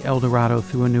 3, El Dorado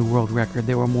through A New World Record,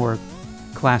 they were more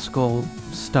classical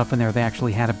stuff in there. They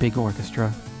actually had a big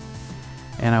orchestra.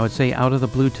 And I would say Out of the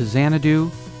Blue to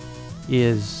Xanadu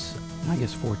is, I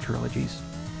guess 4 trilogies,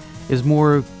 is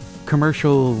more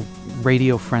commercial,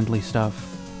 radio-friendly stuff.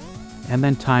 And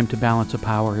then Time to Balance of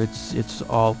Power, it's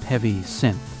all heavy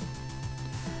synth.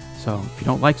 So if you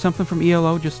don't like something from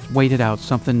ELO, just wait it out.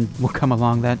 Something will come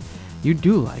along that you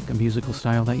do like, a musical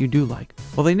style that you do like.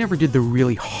 Well, they never did the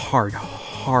really hard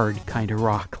kind of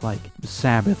rock like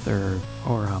Sabbath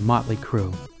or Motley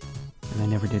Crue. And they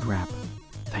never did rap.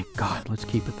 Thank God, let's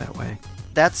keep it that way.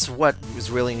 That's what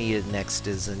was really needed next,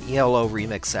 is an ELO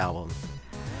remix album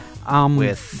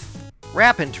with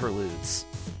rap interludes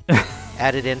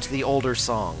added into the older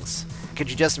songs. Could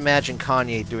you just imagine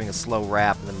Kanye doing a slow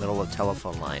rap in the middle of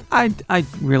Telephone Line? I'd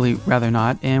really rather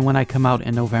not, and when I come out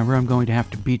in November, I'm going to have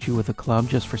to beat you with a club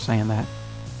just for saying that.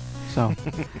 So,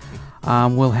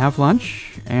 we'll have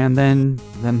lunch, and then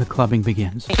the clubbing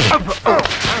begins.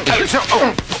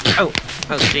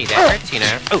 Oh, gee, that hurts, you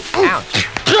know. Ouch.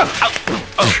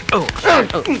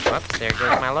 Whoops, there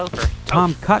goes my loafer.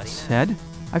 Tom Cutts said,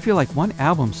 I feel like one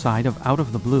album side of Out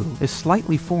of the Blue is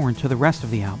slightly foreign to the rest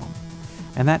of the album,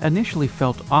 and that initially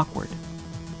felt awkward.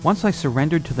 Once I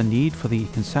surrendered to the need for the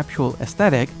conceptual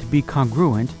aesthetic to be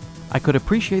congruent, I could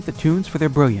appreciate the tunes for their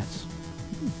brilliance.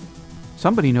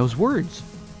 Somebody knows words.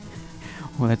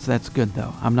 Well, that's good,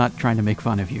 though. I'm not trying to make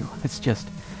fun of you. It's just,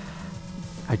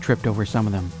 I tripped over some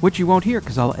of them, which you won't hear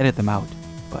because I'll edit them out.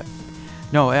 But,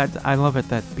 no, I love it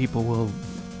that people will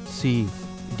see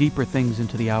deeper things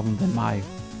into the album than my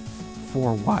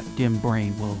 4-watt dim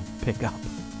brain will pick up.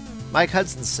 Mike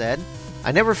Hudson said,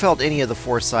 I never felt any of the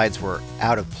 4 sides were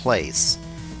out of place,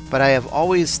 but I have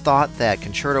always thought that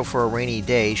Concerto for a Rainy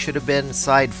Day should have been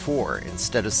side 4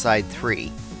 instead of side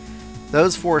 3.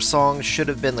 Those 4 songs should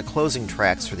have been the closing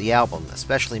tracks for the album,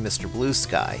 especially Mr. Blue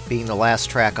Sky, being the last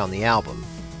track on the album.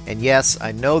 And yes,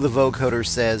 I know the vocoder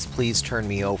says, please turn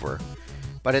me over.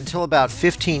 But until about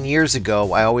 15 years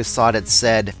ago, I always thought it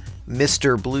said,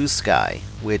 Mr. Blue Sky,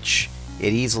 which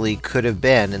it easily could have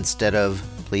been instead of,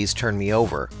 please turn me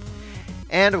over.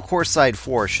 And of course, side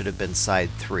 4 should have been side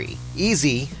 3.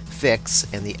 Easy fix,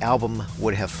 and the album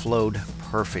would have flowed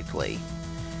perfectly.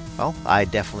 Well, I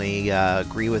definitely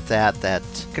agree with that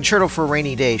Concerto for a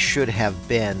Rainy Day should have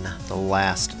been the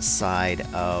last side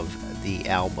of the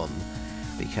album.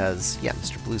 Because, yeah,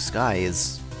 Mr. Blue Sky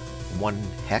is one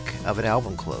heck of an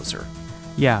album closer.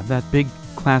 Yeah, that big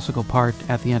classical part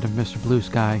at the end of Mr. Blue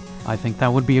Sky, I think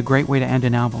that would be a great way to end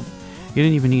an album. You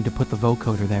didn't even need to put the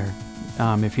vocoder there.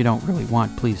 If you don't really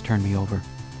want Please Turn Me Over.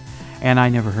 And I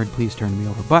never heard Please Turn Me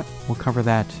Over, but we'll cover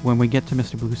that when we get to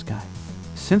Mr. Blue Sky.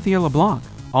 Cynthia LeBlanc,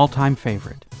 all-time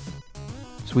favorite.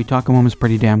 Sweet Talking Woman's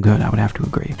pretty damn good, I would have to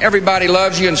agree. Everybody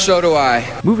loves you, and so do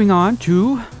I. Moving on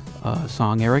to a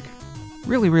song Eric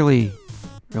really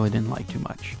didn't like too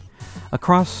much.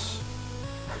 Across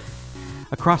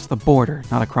the Border,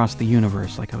 not Across the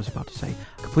Universe, like I was about to say.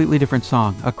 Completely different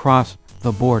song, Across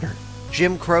the Border.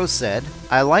 Jim Crow said,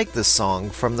 I like this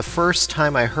song from the first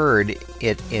time I heard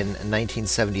it in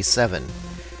 1977.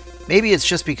 Maybe it's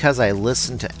just because I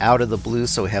listened to Out of the Blue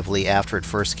so heavily after it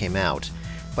first came out,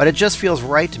 but it just feels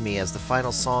right to me as the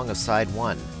final song of side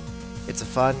 1. It's a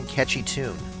fun, catchy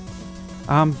tune.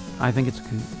 I think it's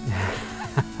good.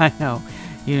 I know,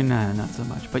 not so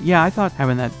much. But yeah, I thought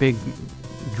having that big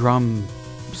drum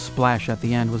splash at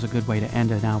the end was a good way to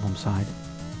end an album side.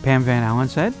 Pam Van Allen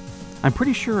said, I'm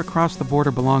pretty sure Across the Border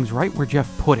belongs right where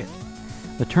Jeff put it.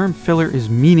 The term filler is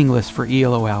meaningless for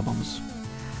ELO albums.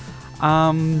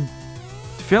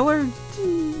 Filler?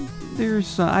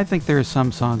 I think there's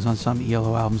some songs on some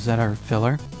ELO albums that are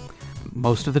filler.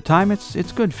 Most of the time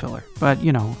it's good filler. But,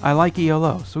 I like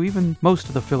ELO, so even most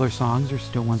of the filler songs are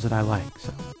still ones that I like,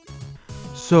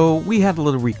 So we had a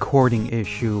little recording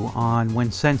issue on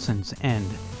When Sensons End.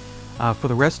 For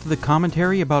the rest of the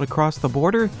commentary about Across the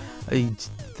Border,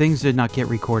 things did not get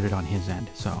recorded on his end,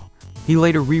 so he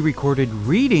later re-recorded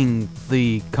reading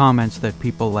the comments that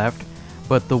people left,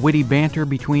 but the witty banter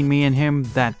between me and him,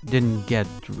 that didn't get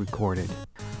recorded.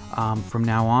 From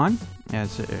now on,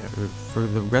 as for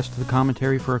the rest of the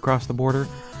commentary for Across the Border,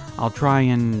 I'll try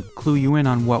and clue you in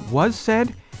on what was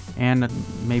said, and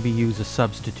maybe use a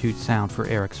substitute sound for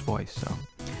Eric's voice. So,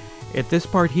 at this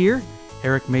part here,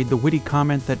 Eric made the witty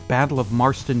comment that Battle of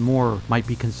Marston Moor might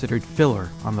be considered filler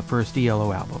on the first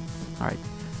ELO album. Alright,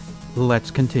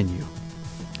 let's continue.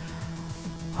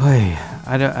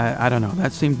 I don't know,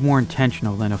 that seemed more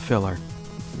intentional than a filler.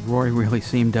 Roy really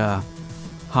seemed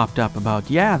hopped up about,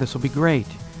 yeah, this will be great.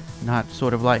 Not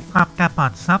sort of like, hopped up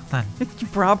on something.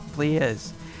 It probably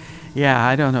is. Yeah,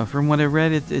 I don't know. From what I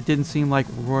read, it didn't seem like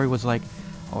Roy was like,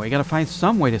 oh, we gotta find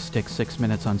some way to stick 6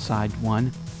 minutes on side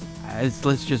 1.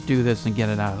 Let's just do this and get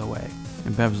it out of the way.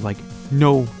 And Bev was like,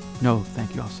 no,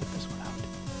 thank you, I'll sit this one out.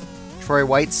 Troy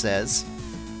White says,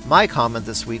 my comment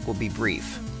this week will be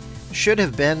brief. Should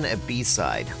have been a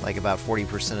B-side, like about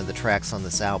 40% of the tracks on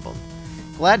this album.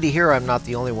 Glad to hear I'm not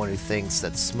the only one who thinks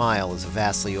that Smile is a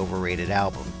vastly overrated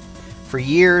album. For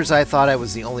years, I thought I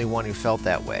was the only one who felt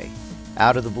that way.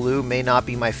 Out of the Blue may not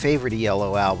be my favorite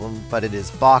ELO album, but it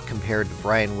is Bach compared to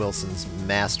Brian Wilson's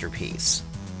masterpiece.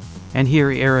 And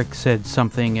here Eric said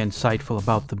something insightful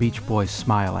about the Beach Boys'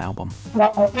 Smile album.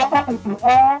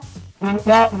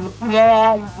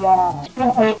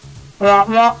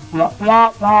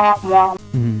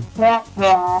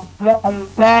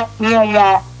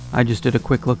 I just did a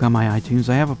quick look on my iTunes.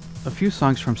 I have a few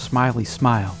songs from Smiley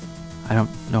Smile. I don't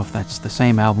know if that's the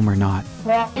same album or not.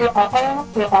 Right.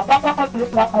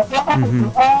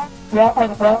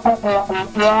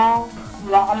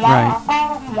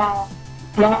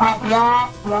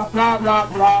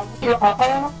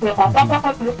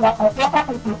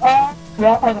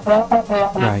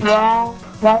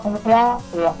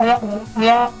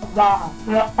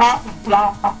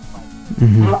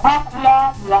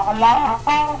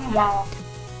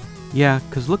 Yeah,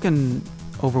 because looking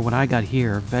over what I got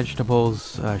here,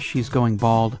 Vegetables, She's Going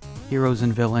Bald, Heroes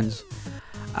and Villains.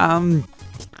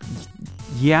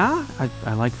 Yeah,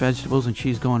 I like Vegetables and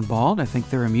She's Going Bald. I think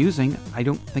they're amusing. I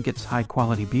don't think it's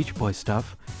high-quality Beach Boys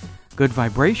stuff. Good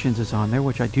Vibrations is on there,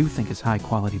 which I do think is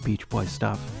high-quality Beach Boys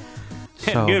stuff.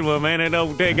 So, good one, man.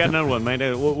 They got another one, man.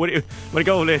 What do you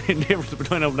go the difference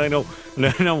between them? They know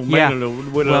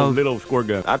man with a little squirt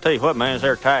gun. I tell you what, man, it's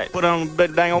airtight. Put on the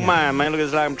dang old mind, man. Look,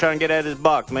 it's like I'm trying to get at this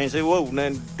box, man. Say, whoa, and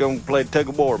then gonna play tug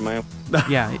of war, man.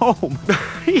 Yeah. Oh, man.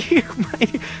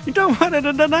 You talking about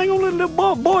the dang old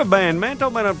little boy band, man?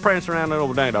 Talking about prancing around that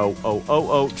old dang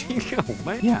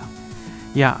man.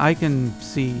 Yeah, I can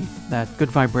see that Good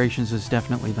Vibrations is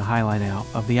definitely the highlight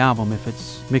of the album if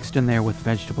it's mixed in there with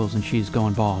Vegetables and She's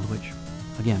Going Bald, which,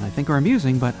 again, I think are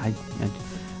amusing, but I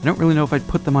don't really know if I'd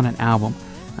put them on an album.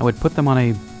 I would put them on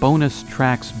a bonus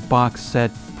tracks box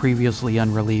set, previously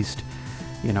unreleased,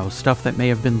 stuff that may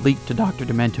have been leaked to Dr.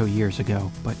 Demento years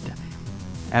ago. But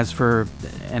as for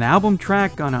an album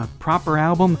track on a proper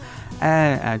album,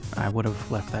 I would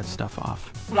have left that stuff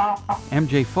off.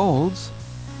 MJ Folds.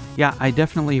 Yeah, I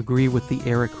definitely agree with the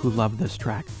Eric who loved this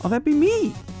track. Oh, that'd be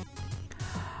me!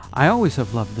 I always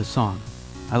have loved this song.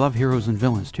 I love Heroes and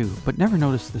Villains too, but never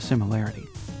noticed the similarity.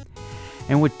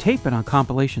 And would tape it on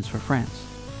compilations for friends.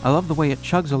 I love the way it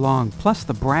chugs along, plus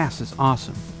the brass is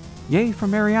awesome. Yay for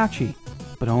mariachi,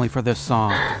 but only for this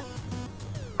song.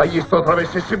 Ahí está otra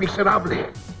vez ese miserable.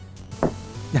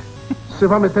 Se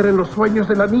va a meter en los sueños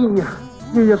de la niña.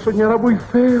 Y ella soñará muy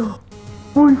feo.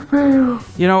 Muy feo.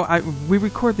 We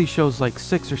record these shows like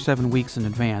 6 or 7 weeks in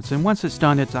advance, and once it's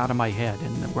done, it's out of my head,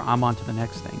 and I'm on to the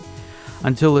next thing.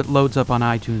 Until it loads up on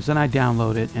iTunes, then I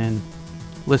download it and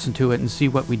listen to it and see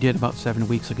what we did about 7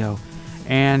 weeks ago.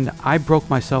 And I broke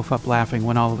myself up laughing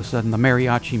when all of a sudden the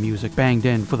mariachi music banged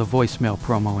in for the voicemail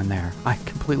promo in there. I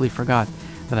completely forgot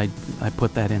that I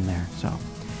put that in there. So,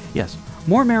 yes,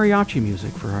 more mariachi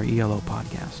music for our ELO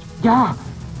podcast. Ya,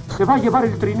 se va a llevar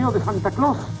el trineo de Santa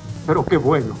Claus. Pero qué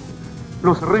bueno.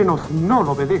 Los renos no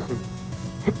lo obedecen.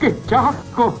 ¡Qué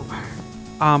chasco!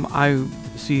 I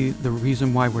see the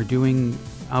reason why we're doing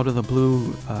Out of the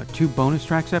Blue 2 bonus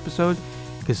tracks episodes,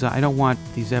 because I don't want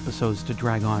these episodes to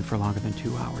drag on for longer than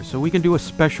 2 hours. So we can do a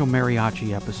special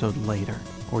mariachi episode later,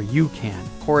 or you can.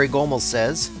 Corey Gomel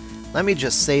says, "Let me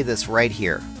just say this right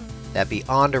here, that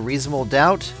beyond a reasonable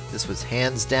doubt, this was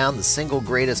hands down the single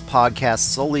greatest podcast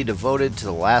solely devoted to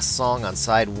the last song on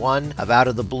side 1 of Out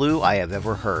of the Blue I have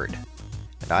ever heard."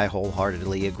 And I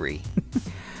wholeheartedly agree.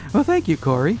 Well, thank you,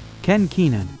 Corey. Ken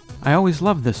Keenan. I always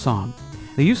loved this song.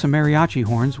 The use of mariachi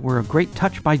horns were a great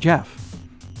touch by Jeff.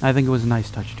 I think it was a nice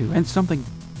touch, too, and something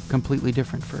completely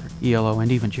different for ELO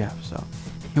and even Jeff, so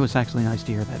it was actually nice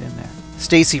to hear that in there.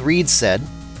 Stacy Reed said,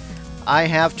 "I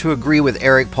have to agree with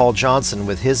Eric Paul Johnson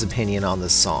with his opinion on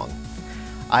this song.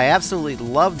 I absolutely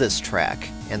love this track,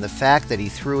 and the fact that he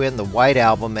threw in the White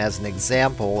Album as an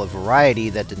example of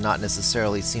variety that did not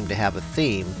necessarily seem to have a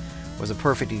theme was a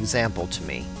perfect example to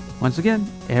me." Once again,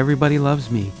 everybody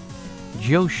loves me.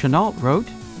 Jill Chenault wrote,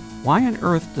 "Why on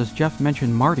earth does Jeff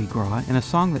mention Mardi Gras in a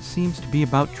song that seems to be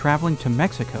about traveling to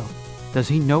Mexico? Does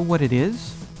he know what it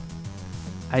is?"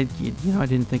 I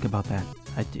didn't think about that.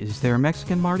 Is there a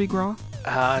Mexican Mardi Gras?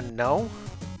 No.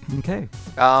 Okay.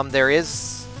 There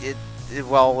is. It's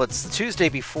the Tuesday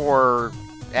before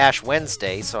Ash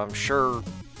Wednesday, so I'm sure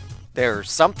there's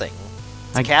something.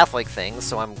 It's a Catholic thing,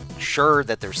 so I'm sure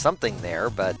that there's something there,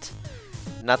 but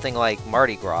nothing like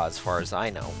Mardi Gras as far as I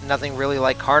know. Nothing really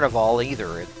like Carnival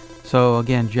either. So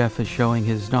again, Jeff is showing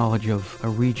his knowledge of a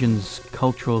region's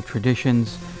cultural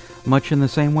traditions, much in the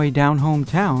same way Down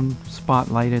Hometown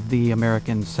spotlighted the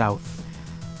American South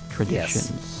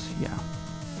traditions. Yes. Yeah.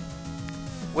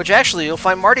 Which actually, you'll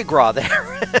find Mardi Gras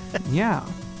there. Yeah.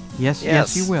 Yes,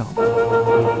 you will.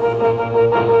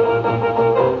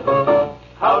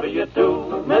 How do you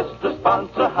do, Mr.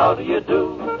 Sponsor? How do you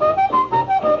do?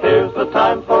 Here's the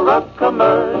time for a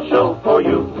commercial for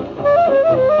you.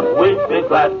 We'd be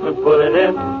glad to put it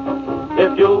in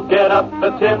if you'll get up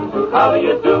a tin. How do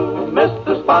you do,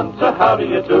 Mr. Sponsor? How do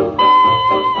you do?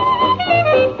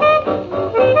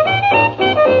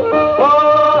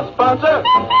 Whoa, sponsor!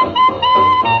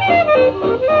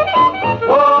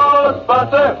 Whoa,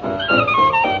 sponsor!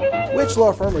 Which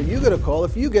law firm are you going to call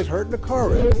if you get hurt in a car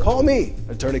wreck? Call me,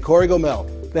 Attorney Corey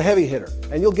Gomel, the heavy hitter,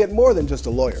 and you'll get more than just a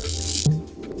lawyer.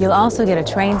 You'll also get a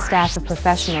trained staff of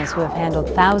professionals who have handled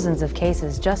thousands of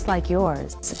cases just like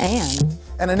yours,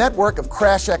 and a network of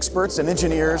crash experts and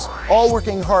engineers, all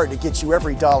working hard to get you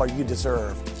every dollar you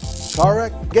deserve. Car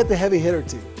wreck? Get the heavy hitter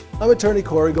team. I'm Attorney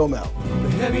Corey Gomel. The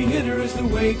heavy hitter is the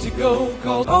way to go.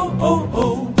 Call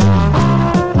oh.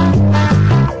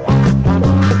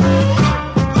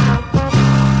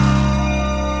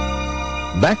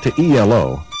 Back to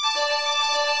ELO.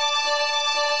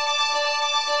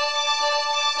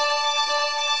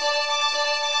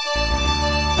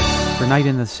 For Night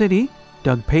in the City,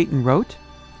 Doug Payton wrote,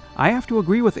 I have to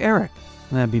agree with Eric.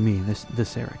 That'd be me,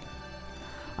 this Eric.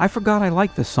 I forgot I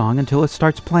liked this song until it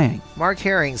starts playing. Mark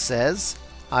Herring says,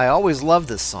 I always love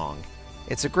this song.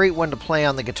 It's a great one to play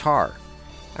on the guitar.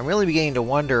 I'm really beginning to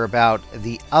wonder about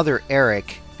the other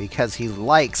Eric because he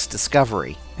likes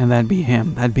Discovery. And that'd be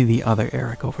him. That'd be the other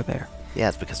Eric over there. Yeah,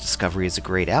 it's because Discovery is a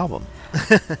great album.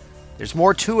 There's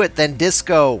more to it than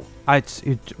disco.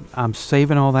 I'm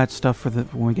saving all that stuff for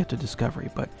when we get to Discovery,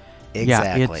 but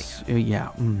exactly.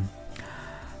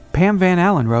 Pam Van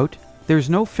Allen wrote, There's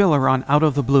no filler on Out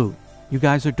of the Blue. You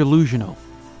guys are delusional.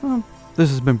 Well, this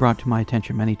has been brought to my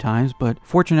attention many times, but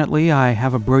fortunately I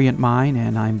have a brilliant mind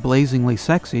and I'm blazingly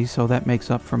sexy, so that makes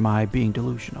up for my being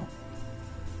delusional.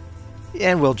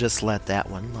 And we'll just let that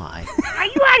one lie. Are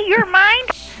you out of your mind?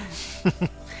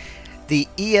 The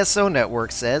ESO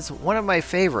Network says, one of my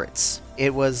favorites.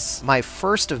 It was my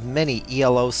first of many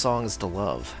ELO songs to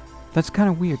love. That's kind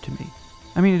of weird to me.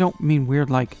 I mean, I don't mean weird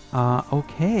like,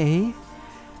 okay.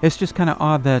 It's just kind of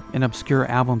odd that an obscure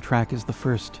album track is the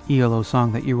first ELO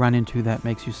song that you run into that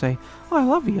makes you say, oh, I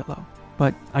love ELO.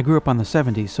 But I grew up on the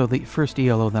 70s, so the first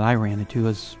ELO that I ran into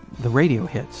is the radio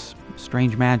hits,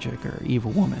 Strange Magic or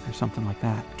Evil Woman or something like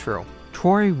that. True.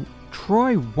 Troy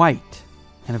White,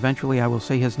 and eventually I will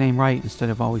say his name right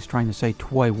instead of always trying to say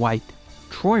Toy White.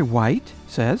 Troy White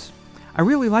says, I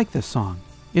really like this song.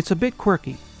 It's a bit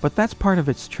quirky, but that's part of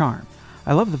its charm.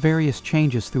 I love the various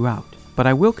changes throughout, but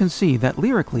I will concede that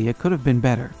lyrically it could have been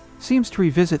better. Seems to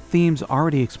revisit themes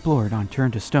already explored on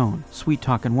Turn to Stone, Sweet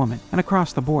Talkin' Woman, and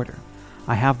Across the Border.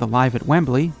 I have the Live at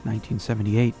Wembley,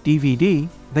 1978, DVD.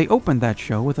 They opened that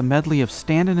show with a medley of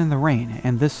Standin' in the Rain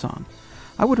and this song.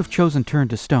 I would have chosen Turn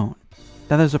to Stone.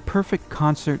 That is a perfect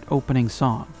concert opening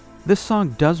song. This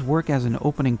song does work as an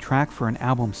opening track for an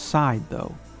album side,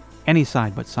 though. Any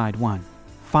side but side one.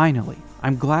 Finally,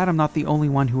 I'm glad I'm not the only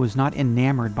one who is not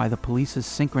enamored by the Police's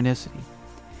synchronicity.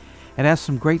 It has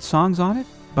some great songs on it,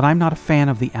 but I'm not a fan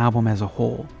of the album as a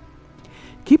whole.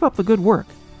 Keep up the good work.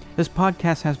 This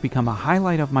podcast has become a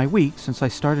highlight of my week since I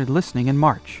started listening in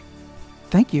March.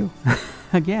 Thank you.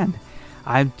 Again,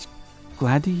 I'm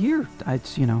glad to hear.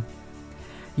 It's,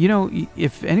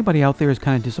 if anybody out there is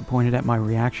kind of disappointed at my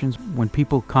reactions when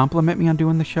people compliment me on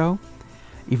doing the show,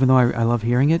 even though I love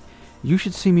hearing it, you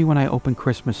should see me when I open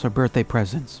Christmas or birthday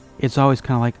presents. It's always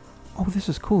kind of like, oh, this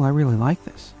is cool. I really like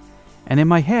this. And in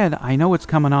my head, I know it's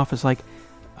coming off as like,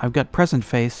 I've got present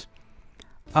face.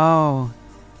 Oh,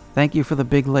 thank you for the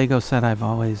big Lego set I've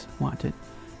always wanted.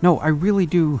 No, I really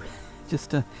do.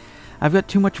 I've got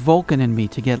too much Vulcan in me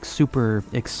to get super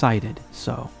excited,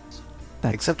 so.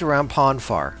 Except around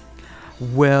Ponfar.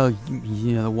 Well,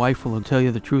 the wife will tell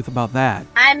you the truth about that.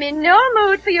 I'm in no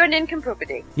mood for your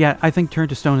nincompoopity. Yeah, I think Turn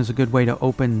to Stone is a good way to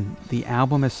open the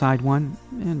album as side one.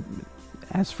 And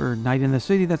as for Night in the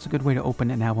City, that's a good way to open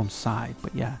an album side.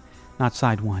 But yeah, not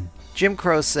side one. Jim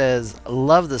Crow says,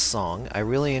 love this song. I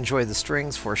really enjoy the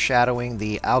strings foreshadowing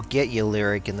the I'll Get You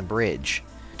lyric in the bridge.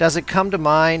 Does it come to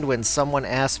mind when someone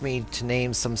asks me to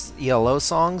name some ELO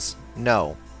songs?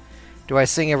 No. Do I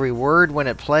sing every word when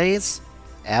it plays?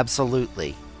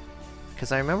 Absolutely.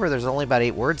 Because I remember there's only about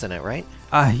 8 words in it, right?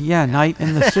 Yeah, Night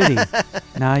in the City.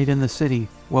 Night in the City.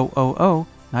 Whoa, oh, oh.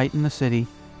 Night in the City.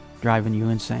 Driving you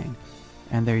insane.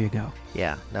 And there you go.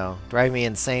 Yeah, no. Drive Me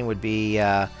Insane would be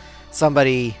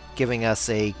somebody giving us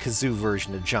a kazoo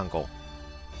version of Jungle.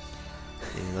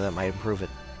 That might improve it.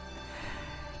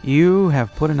 You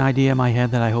have put an idea in my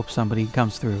head that I hope somebody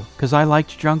comes through. Because I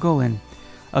liked Jungle, and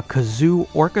a kazoo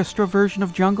orchestra version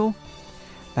of Jungle,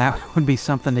 that would be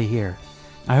something to hear.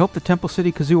 I hope the Temple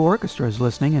City Kazoo Orchestra is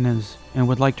listening and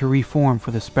would like to reform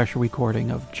for this special recording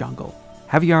of Jungle.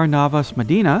 Javier Navas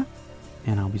Medina,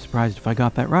 and I'll be surprised if I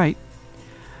got that right,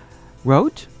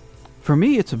 wrote, "For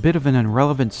me, it's a bit of an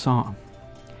irrelevant song.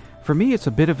 For me, it's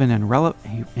a bit of an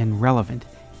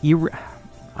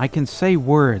I can say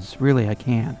words, really I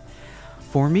can.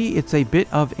 For me, it's a bit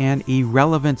of an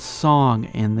irrelevant song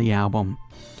in the album,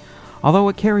 although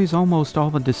it carries almost all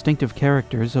the distinctive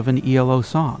characters of an ELO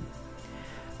song.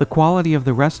 The quality of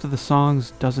the rest of the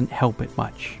songs doesn't help it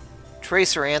much."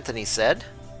 Tracer Anthony said,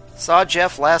 "Saw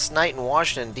Jeff last night in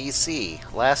Washington, D.C.,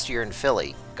 last year in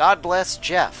Philly. God bless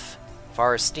Jeff. If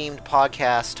our esteemed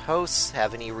podcast hosts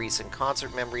have any recent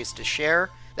concert memories to share,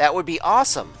 that would be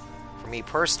awesome. For me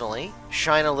personally,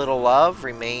 Shine a Little Love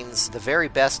remains the very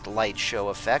best light show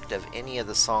effect of any of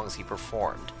the songs he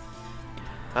performed."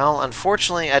 Well,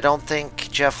 unfortunately, I don't think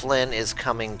Jeff Lynne is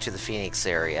coming to the Phoenix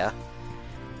area.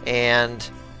 And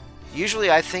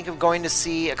usually I think of going to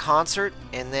see a concert,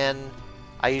 and then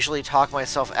I usually talk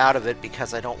myself out of it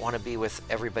because I don't want to be with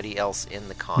everybody else in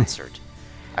the concert.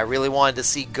 I really wanted to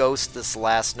see Ghost this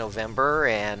last November,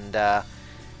 and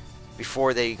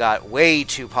before they got way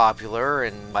too popular,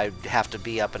 and I'd have to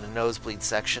be up in a nosebleed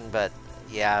section, but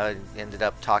yeah, I ended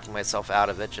up talking myself out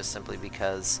of it just simply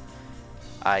because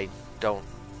I don't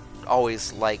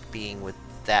always like being with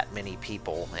that many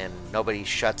people, and nobody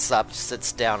shuts up,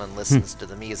 sits down, and listens to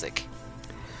the music.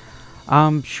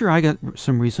 Sure, I got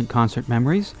some recent concert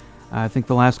memories. I think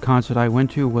the last concert I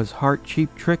went to was Heart,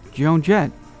 Cheap Trick, Joan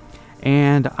Jett,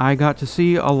 and I got to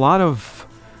see a lot of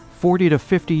 40 to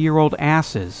 50-year-old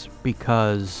asses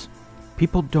because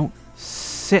people don't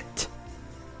sit.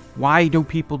 Why do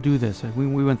people do this?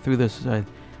 We went through this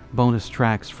bonus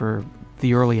tracks for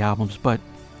the early albums, but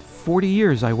 40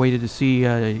 years I waited to see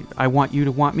I Want You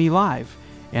to Want Me live,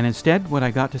 and instead what I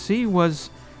got to see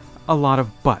was a lot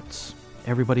of butts.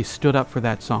 Everybody stood up for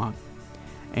that song.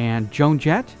 And Joan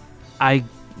Jett, I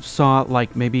saw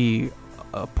like maybe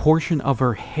a portion of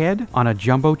her head on a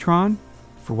Jumbotron,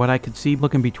 for what I could see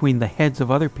looking between the heads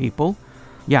of other people.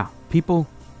 Yeah, people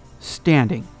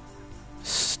standing.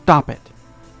 Stop it.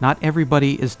 Not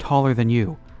everybody is taller than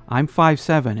you. I'm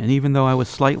 5'7", and even though I was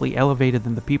slightly elevated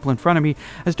than the people in front of me,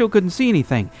 I still couldn't see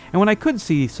anything. And when I could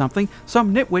see something,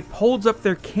 some nitwit holds up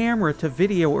their camera to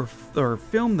video or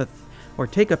film or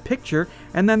take a picture,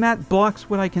 and then that blocks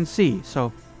what I can see.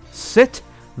 So, sit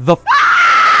the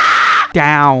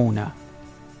down.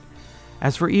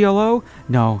 As for ELO,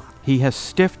 no, he has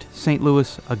stiffed St.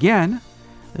 Louis again,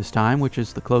 this time, which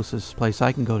is the closest place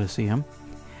I can go to see him.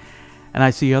 And I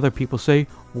see other people say,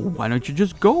 well, why don't you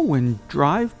just go and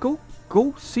drive? Go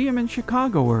see him in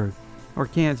Chicago or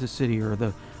Kansas City, or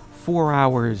the 4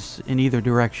 hours in either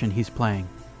direction he's playing.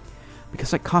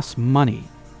 Because it costs money.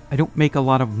 I don't make a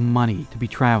lot of money to be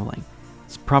traveling.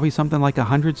 It's probably something like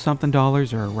 $100-something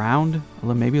or around,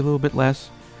 maybe a little bit less,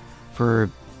 for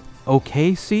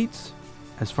okay seats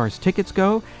as far as tickets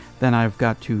go. Then I've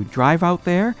got to drive out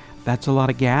there. That's a lot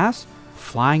of gas.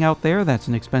 Flying out there, that's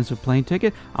an expensive plane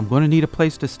ticket. I'm going to need a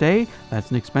place to stay. That's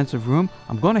an expensive room.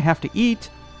 I'm going to have to eat.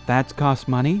 That costs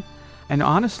money. And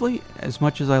honestly, as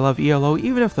much as I love ELO,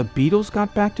 even if the Beatles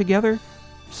got back together,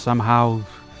 somehow,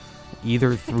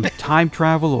 either through time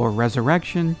travel or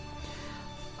resurrection,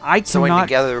 I Sewing cannot...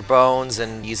 together bones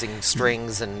and using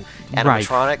strings and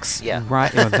animatronics. Right. Yeah.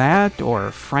 Right, or that, or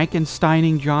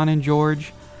Frankensteining John and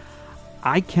George.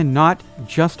 I cannot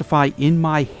justify in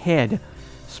my head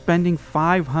spending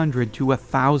 $500 to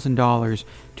 $1,000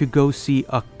 to go see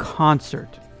a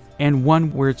concert, and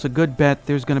one where it's a good bet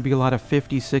there's going to be a lot of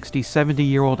 50, 60,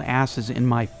 70-year-old asses in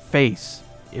my face.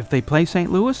 If they play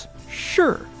St. Louis,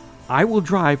 sure, I will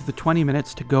drive the 20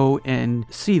 minutes to go and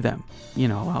see them. You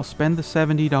know, I'll spend the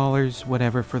 $70,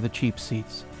 whatever, for the cheap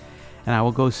seats, and I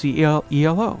will go see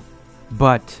ELO.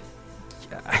 But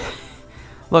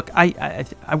look, I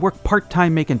work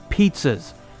part-time making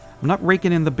pizzas. I'm not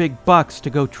raking in the big bucks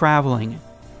to go traveling.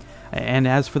 And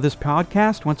as for this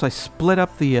podcast, once I split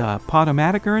up the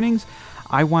Podomatic earnings,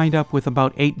 I wind up with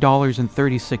about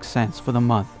 $8.36 for the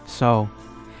month. So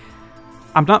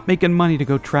I'm not making money to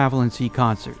go travel and see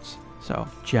concerts. So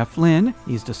Jeff Lynne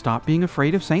needs to stop being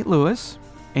afraid of St. Louis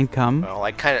and come. Well,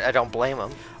 I don't blame him.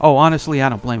 Oh, honestly, I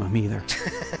don't blame him either.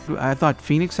 I thought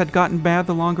Phoenix had gotten bad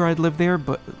the longer I'd lived there,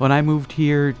 but when I moved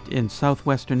here in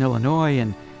southwestern Illinois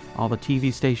and all the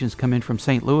TV stations come in from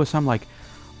St. Louis, I'm like,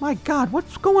 my God,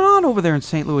 what's going on over there in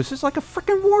St. Louis? It's like a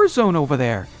freaking war zone over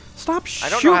there. Stop I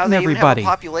don't shooting know how they everybody. even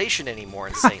have a population anymore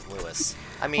in St. Louis.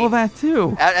 I mean, well, that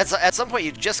too. At some point,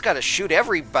 you just got to shoot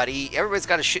everybody. Everybody's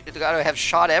got to have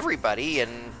shot everybody,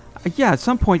 and Yeah, at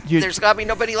some point there's got to be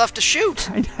nobody left to shoot.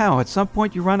 I know. At some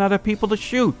point, you run out of people to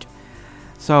shoot.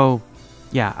 So,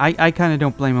 yeah, I kind of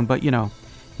don't blame him. But, you know,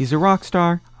 he's a rock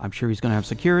star. I'm sure he's going to have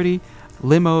security.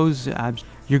 Limos.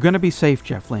 You're going to be safe,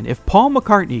 Jeff Lynne. If Paul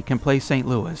McCartney can play St.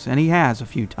 Louis, and he has a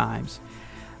few times,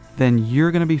 then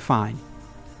you're going to be fine.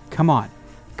 Come on.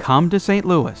 Come to St.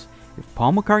 Louis. If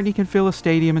Paul McCartney can fill a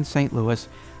stadium in St. Louis,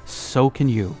 so can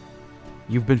you.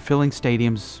 You've been filling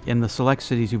stadiums in the select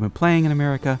cities you've been playing in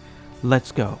America.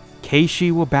 Let's go.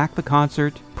 Keishi will back the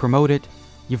concert, promote it.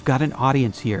 You've got an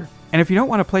audience here. And if you don't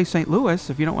want to play St. Louis,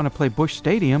 if you don't want to play Busch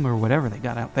Stadium or whatever they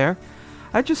got out there,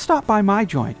 I'd just stop by my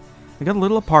joint. I got a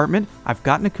little apartment. I've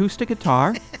got an acoustic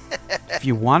guitar. If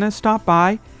you want to stop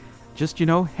by, just,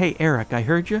 hey, Eric, I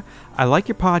heard you. I like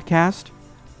your podcast.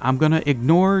 I'm going to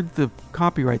ignore the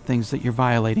copyright things that you're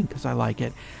violating because I like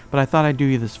it. But I thought I'd do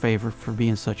you this favor for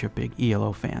being such a big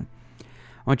ELO fan.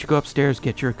 Why don't you go upstairs,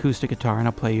 get your acoustic guitar, and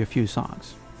I'll play you a few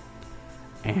songs.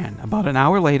 And about an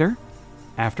hour later,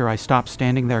 after I stop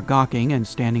standing there gawking and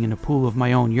standing in a pool of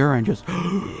my own urine, just...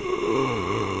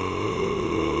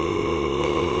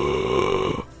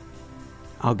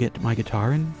 I'll get my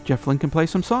guitar and Jeff Lynne can play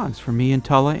some songs for me and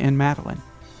Tulla and Madeline,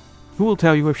 who will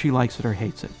tell you if she likes it or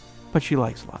hates it. But she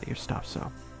likes a lot of your stuff, so.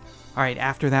 All right,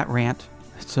 after that rant,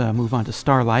 let's move on to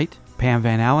Starlight. Pam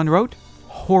Van Allen wrote,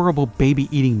 horrible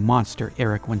baby-eating monster,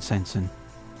 Eric Winsenson.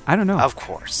 I don't know. Of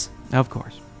course. Of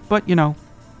course. But,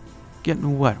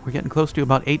 getting what? We're getting close to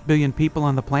about 8 billion people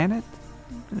on the planet?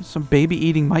 Some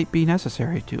baby-eating might be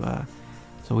necessary to,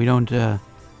 so we don't,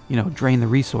 drain the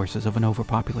resources of an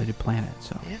overpopulated planet,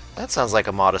 so. Yeah, that sounds like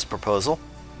a modest proposal.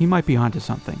 He might be onto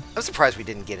something. I'm surprised we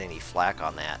didn't get any flack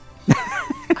on that.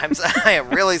 I am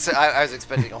really. I was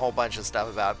expecting a whole bunch of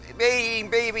stuff about eating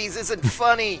babies isn't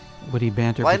funny. Witty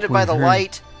banter. Blinded by the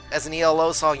Light as an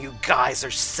ELO song. You guys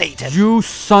are Satan. You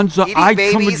sons of eating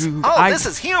babies. This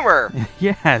is humor.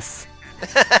 Yes.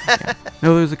 Yeah.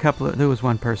 No, there was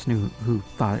one person who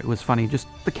thought it was funny, just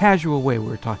the casual way we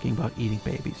were talking about eating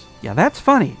babies. Yeah, that's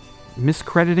funny.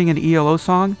 Miscrediting an ELO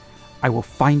song, I will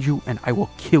find you and I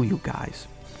will kill you guys.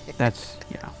 That's,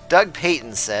 Doug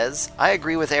Payton says, I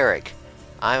agree with Eric.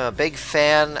 I'm a big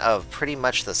fan of pretty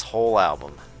much this whole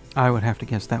album. I would have to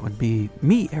guess that would be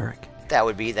me, Eric. That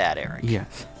would be that, Eric.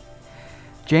 Yes.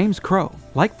 James Crow,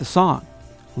 like the song.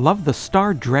 Love the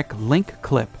Star Trek link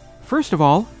clip. First of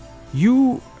all,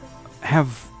 you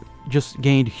have just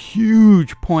gained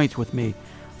huge points with me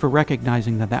for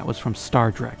recognizing that was from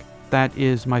Star Trek. That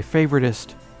is my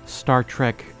favoritist Star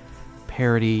Trek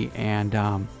parody, and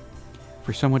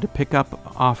for someone to pick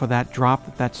up off of that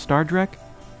drop that's Star Trek,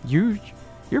 you're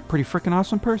a pretty freaking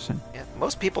awesome person. Yeah,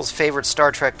 most people's favorite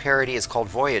Star Trek parody is called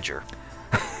Voyager.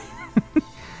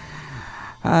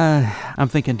 I'm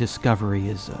thinking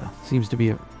Discovery seems to be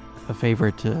a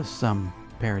favorite to some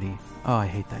parody. Oh, I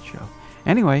hate that show.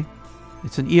 Anyway,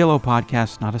 it's an ELO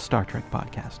podcast, not a Star Trek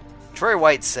podcast. Troy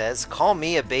White says, call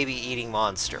me a baby-eating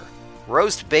monster.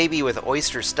 Roast baby with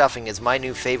oyster stuffing is my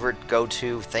new favorite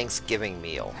go-to Thanksgiving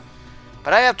meal.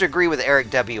 But I have to agree with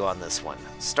Eric W. on this one.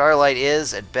 Starlight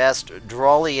is, at best,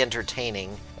 drawly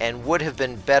entertaining, and would have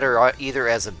been better either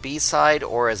as a B-side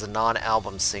or as a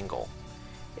non-album single.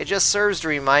 It just serves to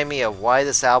remind me of why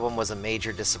this album was a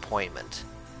major disappointment.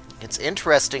 It's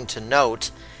interesting to note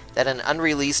that an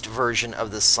unreleased version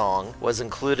of this song was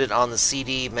included on the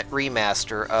CD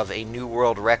remaster of A New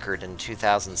World Record in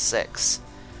 2006,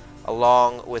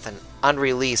 along with an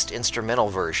unreleased instrumental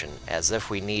version, as if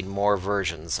we need more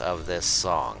versions of this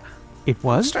song. It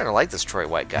was? I'm starting to like this Troy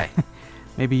White guy.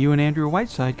 Maybe you and Andrew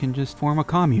Whiteside can just form a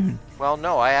commune. Well,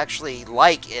 no, I actually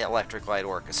like Electric Light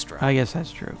Orchestra. I guess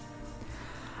that's true.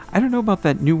 I don't know about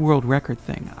that New World Record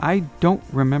thing. I don't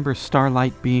remember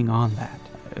Starlight being on that.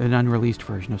 An unreleased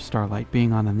version of Starlight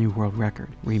being on the New World Record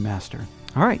remaster.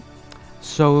 All right.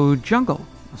 So, Jungle,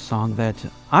 a song that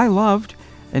I loved,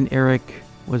 and Eric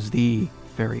was the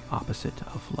very opposite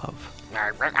of love.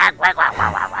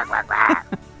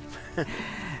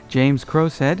 James Crow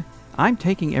said, I'm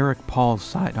taking Eric Paul's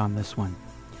side on this one.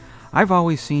 I've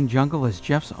always seen Jungle as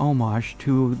Jeff's homage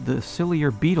to the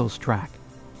sillier Beatles track.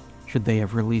 Should they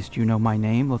have released You Know My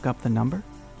Name, Look Up the Number?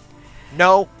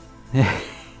 No.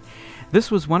 This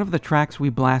was one of the tracks we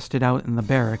blasted out in the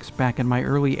barracks back in my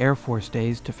early Air Force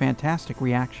days to fantastic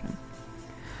reaction.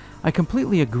 I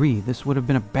completely agree this would have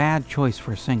been a bad choice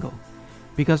for a single,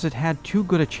 because it had too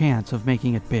good a chance of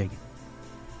making it big.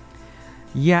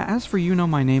 Yeah, as for You Know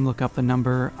My Name, Look Up the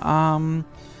Number,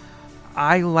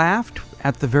 I laughed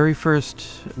at the very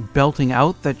first belting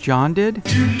out that John did.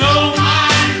 You know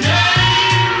my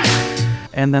name.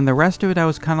 And then the rest of it, I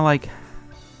was kind of like,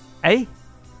 hey,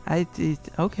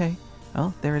 okay,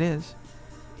 well, there it is.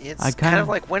 It's kind of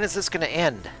like, when is this going to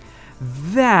end?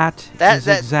 That is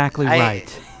exactly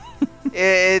right.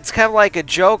 It's kind of like a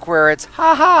joke where it's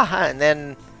ha ha, and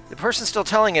then the person's still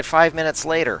telling it 5 minutes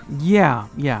later. Yeah.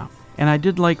 And I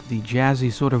did like the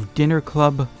jazzy sort of dinner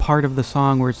club part of the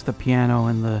song where it's the piano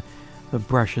and the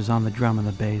brushes on the drum and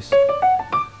the bass.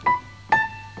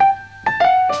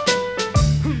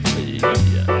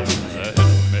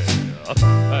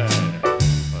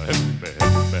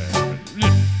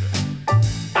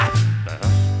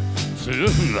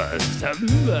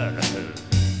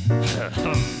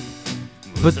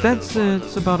 But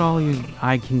that's about all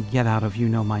I can get out of You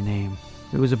Know My Name.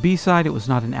 It was a B-side, it was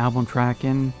not an album track,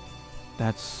 and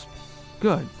that's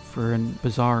good for a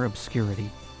bizarre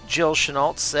obscurity. Jill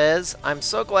Chenault says, I'm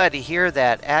so glad to hear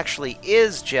that actually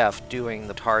is Jeff doing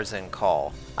the Tarzan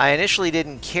call. I initially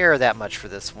didn't care that much for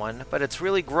this one, but it's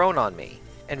really grown on me.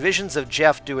 And visions of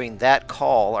Jeff doing that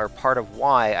call are part of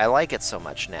why I like it so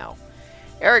much now.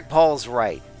 Eric Paul's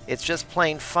right. It's just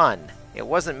plain fun. It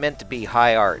wasn't meant to be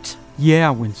high art.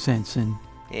 Yeah, Winsensen.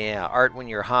 Yeah, art when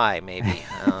you're high, maybe.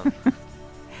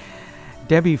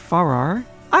 Debbie Farrar,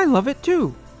 I love it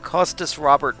too. Costas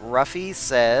Robert Ruffy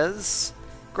says,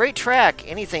 great track.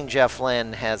 Anything Jeff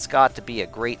Lynne has got to be a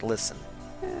great listen.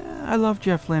 I love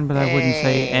Jeff Lynne, but I wouldn't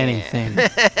say anything.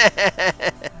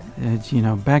 It's,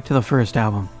 back to the first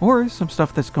album, or some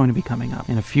stuff that's going to be coming up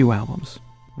in a few albums.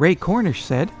 Ray Cornish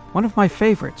said, one of my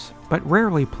favorites, but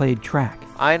rarely played track.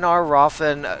 Einar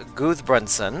Roffen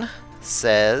Guðbrandsson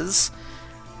says,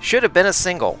 should have been a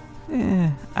single.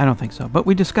 I don't think so, but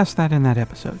we discussed that in that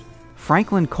episode.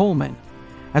 Franklin Coleman,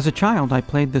 as a child I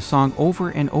played this song over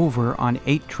and over on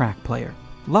 8-track player.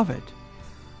 Love it.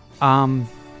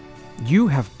 You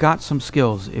have got some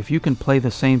skills if you can play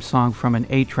the same song from an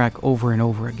 8-track over and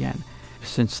over again.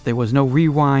 Since there was no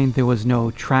rewind, there was no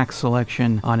track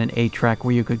selection on an 8-track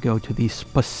where you could go to the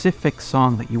specific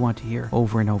song that you want to hear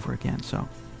over and over again. So,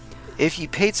 if you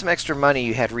paid some extra money,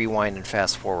 you had rewind and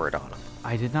fast forward on them.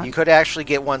 I did not. You could actually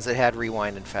get ones that had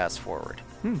rewind and fast forward.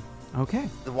 Okay.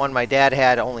 The one my dad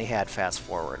had only had fast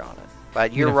forward on it.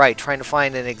 But you're right, trying to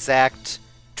find an exact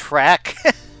track.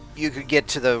 You could get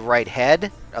to the right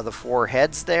head of the 4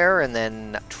 heads there and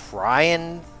then try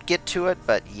and get to it,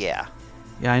 but yeah.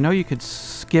 Yeah, I know you could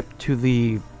skip to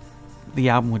the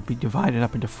album would be divided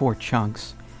up into 4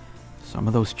 chunks. Some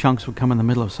of those chunks would come in the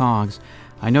middle of songs.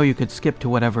 I know you could skip to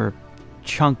whatever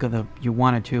chunk of you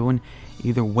wanted to and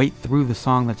either wait through the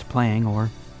song that's playing or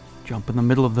jump in the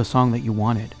middle of the song that you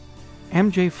wanted.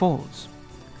 MJ Folds.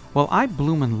 Well, I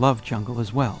bloomin' love Jungle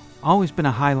as well. Always been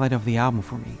a highlight of the album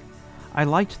for me. I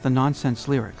liked the nonsense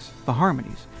lyrics, the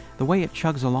harmonies, the way it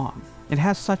chugs along. It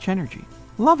has such energy.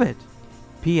 Love it!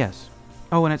 P.S.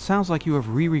 Oh, and it sounds like you have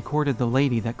re-recorded the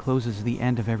lady that closes the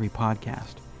end of every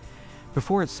podcast.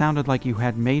 Before it sounded like you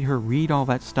had made her read all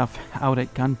that stuff out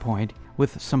at gunpoint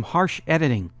with some harsh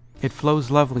editing. It flows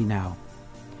lovely now.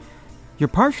 You're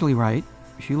partially right.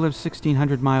 She lives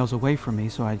 1,600 miles away from me,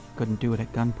 so I couldn't do it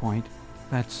at gunpoint.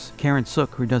 That's Karen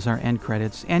Sook who does our end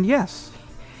credits. And yes,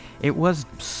 it was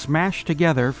smashed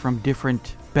together from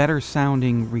different,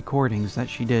 better-sounding recordings that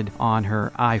she did on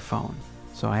her iPhone.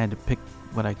 So I had to pick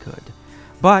what I could.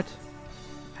 But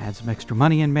I had some extra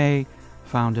money in May,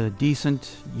 found a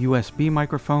decent USB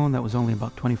microphone that was only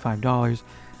about $25.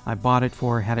 I bought it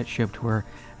for her, had it shipped to her,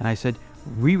 and I said,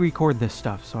 re-record this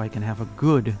stuff so I can have a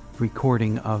good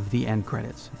recording of the end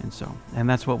credits. And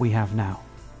that's what we have now.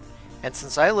 And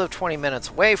since I live 20 minutes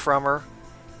away from her,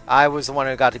 I was the one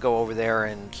who got to go over there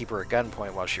and keep her at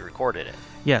gunpoint while she recorded it.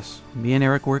 Yes, me and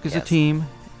Eric work as a team,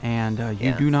 and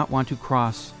you do not want to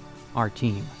cross our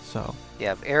team, so...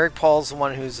 Yeah, Eric Paul's the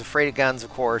one who's afraid of guns, of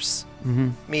course. Mm-hmm.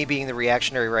 Me being the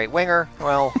reactionary right-winger,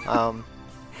 well,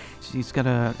 He's got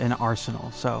an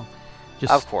arsenal, so...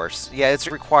 Just of course. Yeah, it's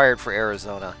required for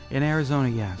Arizona. In Arizona,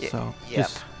 yeah, so... Yep.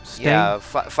 Just stay... Yeah,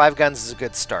 5 guns is a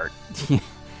good start.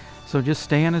 So just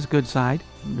stay on his good side,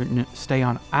 stay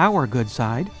on our good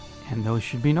side, and those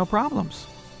should be no problems.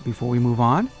 Before we move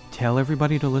on, tell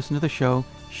everybody to listen to the show,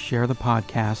 share the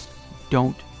podcast,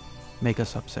 don't make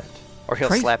us upset. Or he'll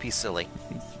slap you silly.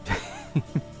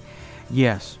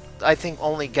 Yes. I think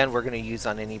only gun we're going to use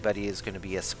on anybody is going to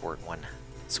be a squirt one.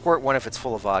 Squirt one if it's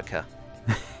full of vodka.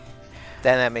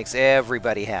 Then that makes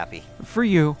everybody happy. For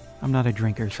you. I'm not a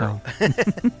drinker, so...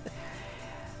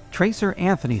 Tracer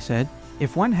Anthony said,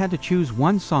 if one had to choose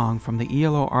one song from the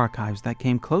ELO archives that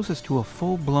came closest to a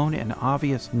full-blown and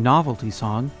obvious novelty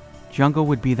song, Jungle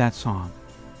would be that song.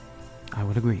 I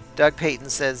would agree. Doug Payton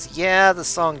says, yeah, the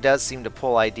song does seem to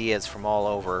pull ideas from all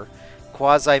over.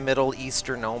 Quasi-Middle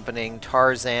Eastern opening,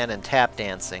 Tarzan, and tap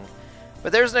dancing.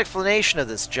 But there's an explanation of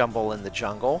this jumble in the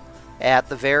jungle at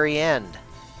the very end.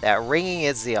 That ringing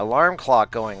is the alarm clock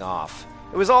going off.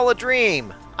 It was all a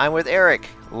dream. I'm with Eric.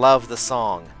 Love the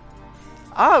song.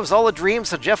 It was all a dream,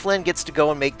 so Jeff Lynne gets to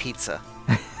go and make pizza.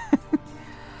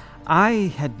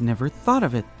 I had never thought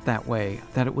of it that way,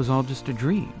 that it was all just a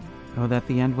dream. Or that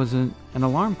the end was an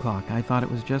alarm clock. I thought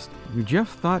it was just, Jeff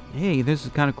thought, hey, this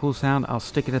is kind of cool sound, I'll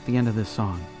stick it at the end of this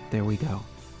song. There we go.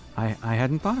 I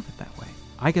hadn't thought of it that way.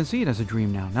 I can see it as a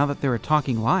dream now that there are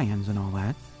talking lions and all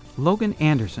that. Logan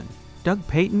Anderson. Doug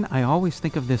Payton, I always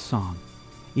think of this song,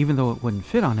 even though it wouldn't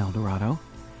fit on El Dorado,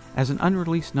 as an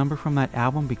unreleased number from that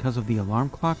album because of the alarm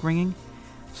clock ringing,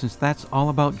 since that's all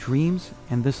about dreams,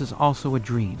 and this is also a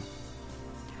dream.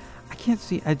 I can't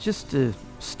see, just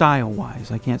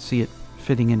style-wise, I can't see it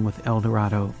fitting in with El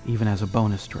Dorado, even as a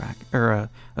bonus track, or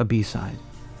a B-side.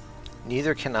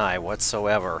 Neither can I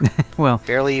whatsoever. Well,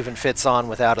 barely even fits on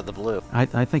with Out of the Blue.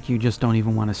 I think you just don't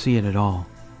even want to see it at all.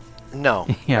 No,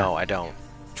 no, I don't.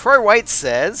 Troy White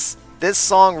says, this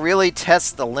song really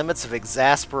tests the limits of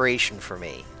exasperation for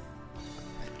me.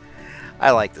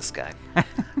 I like this guy.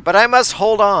 But I must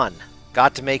hold on.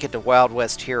 Got to make it to Wild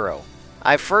West Hero.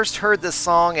 I first heard this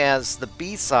song as the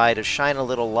B-side of Shine a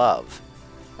Little Love.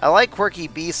 I like quirky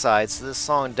B-sides, so this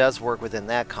song does work within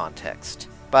that context.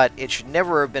 But it should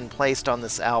never have been placed on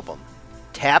this album.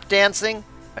 Tap dancing?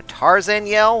 A Tarzan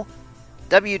yell?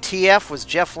 WTF was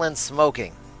Jeff Lynne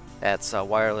smoking? That's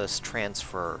wireless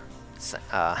transfer.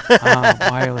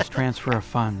 Wireless transfer of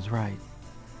funds, right.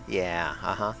 Yeah,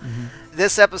 Mm-hmm.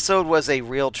 This episode was a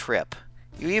real trip.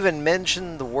 You even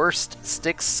mentioned the worst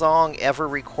Styx song ever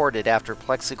recorded after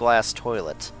Plexiglass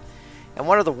Toilet. And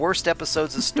one of the worst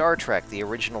episodes of Star Trek, the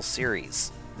original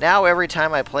series. Now every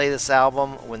time I play this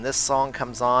album, when this song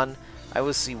comes on, I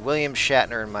will see William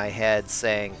Shatner in my head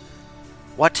saying,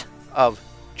 "What of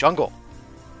Jungle?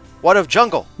 What of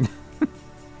Jungle?"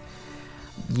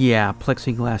 Yeah,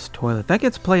 Plexiglass Toilet. That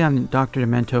gets play on Dr.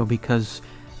 Demento because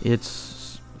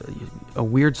it's a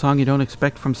weird song you don't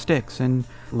expect from Styx. And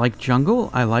like Jungle,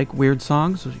 I like weird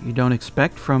songs you don't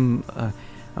expect from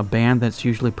a band that's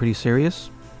usually pretty serious,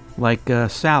 like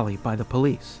Sally by The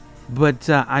Police. But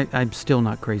I'm still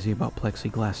not crazy about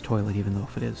Plexiglass Toilet, even though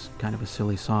if it is kind of a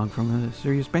silly song from a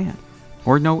serious band.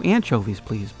 Or No Anchovies,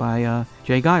 Please, by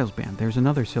Jay Giles Band. There's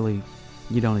another silly,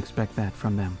 you don't expect that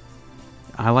from them.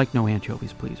 I like No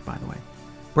Anchovies, Please, by the way.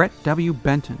 Brett W.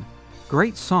 Benton.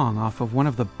 Great song off of one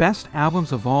of the best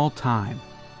albums of all time.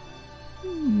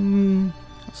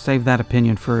 Save that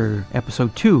opinion for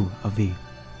episode 2 of the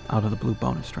Out of the Blue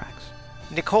bonus tracks.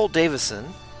 Nicole Davison.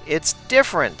 It's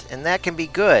different, and that can be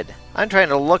good. I'm trying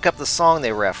to look up the song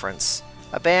they reference.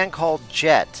 A band called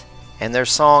Jet, and their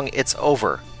song It's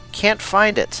Over. Can't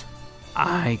find it.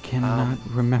 I cannot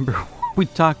remember what we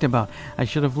talked about. I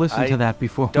should have listened to that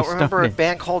before we started. Don't remember a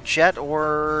band called Jet,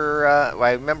 or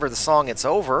I remember the song It's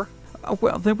Over.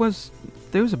 Well, there was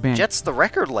a band. Jet's the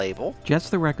record label. Jet's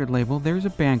the record label. There's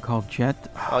a band called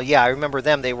Jet. Oh yeah, I remember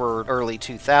them. They were early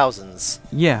 2000s.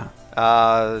 Yeah.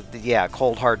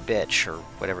 Cold Hard Bitch, or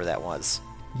whatever that was.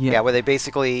 Yeah, where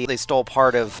they stole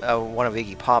part of one of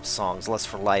Iggy Pop's songs, Lust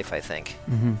for Life, I think.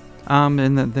 Mm-hmm.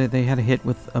 And they had a hit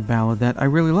with a ballad that I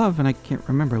really love, and I can't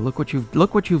remember. Look what you've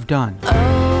done.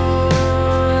 Oh,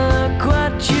 look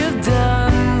what you've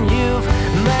done. You've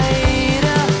made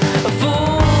a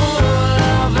fool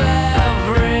of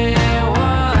everyone.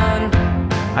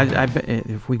 I bet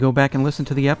if we go back and listen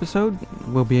to the episode,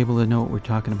 we'll be able to know what we're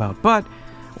talking about. But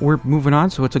we're moving on,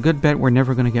 so it's a good bet we're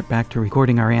never going to get back to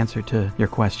recording our answer to your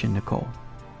question, Nicole.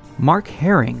 Mark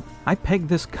Herring. I pegged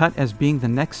this cut as being the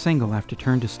next single after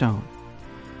Turn to Stone.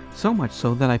 So much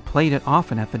so that I played it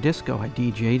often at the disco I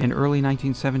DJ'd in early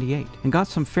 1978 and got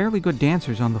some fairly good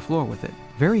dancers on the floor with it.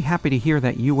 Very happy to hear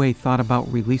that UA thought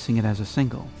about releasing it as a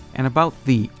single. And about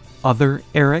the other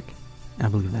Eric, I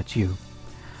believe that's you,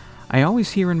 I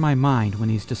always hear in my mind when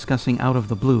he's discussing Out of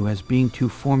the Blue as being too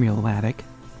formula-like,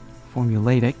 I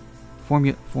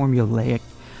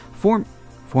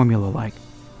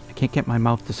can't get my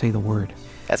mouth to say the word.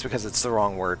 That's because it's the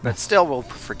wrong word, but still we'll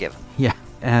forgive him. Yeah,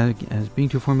 as being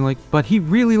too formulaic. But he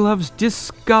really loves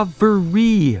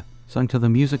Discovery, sung to the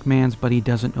Music Mans, but he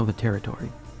doesn't know the territory.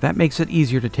 That makes it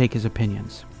easier to take his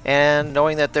opinions. And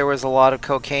knowing that there was a lot of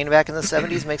cocaine back in the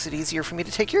 70s makes it easier for me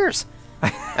to take yours.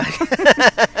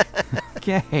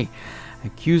 Okay,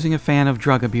 accusing a fan of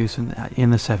drug abuse in the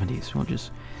 70s.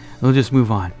 We'll just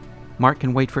move on. Mark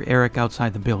can wait for Eric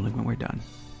outside the building when we're done.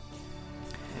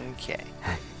 Okay.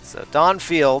 So Don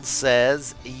Fields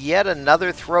says, yet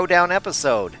another throwdown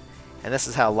episode. And this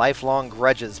is how lifelong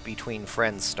grudges between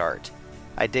friends start.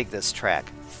 I dig this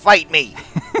track. Fight me!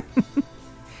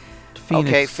 Phoenix.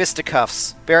 Okay,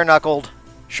 fisticuffs. Bare-knuckled,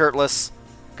 shirtless.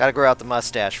 Gotta grow out the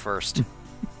mustache first.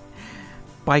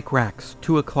 Bike racks,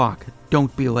 2 o'clock.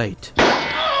 Don't be late.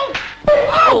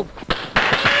 Oh!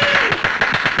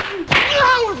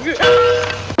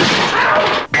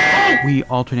 We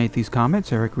alternate these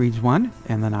comments. Eric reads one,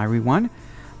 and then I read one.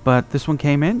 But this one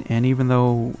came in, and even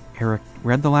though Eric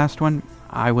read the last one,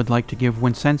 I would like to give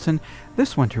Winsenson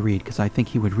this one to read, because I think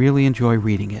he would really enjoy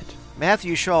reading it.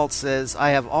 Matthew Schultz says, I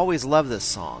have always loved this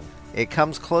song. It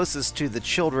comes closest to the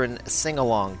children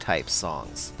sing-along type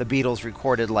songs the Beatles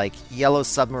recorded like Yellow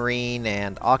Submarine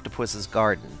and Octopus's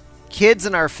Garden. Kids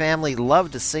in our family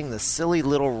love to sing the silly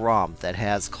little romp that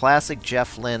has classic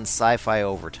Jeff Lynne sci-fi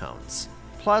overtones.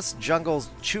 Plus Jungle's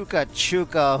Chuka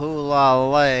Chuka Hula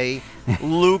Lay,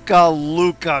 Luka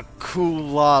Luka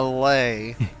Kula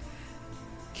Lay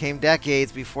came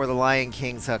decades before the Lion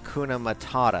King's Hakuna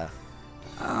Matata.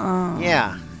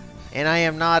 Yeah, and I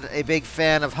am not a big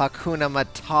fan of Hakuna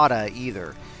Matata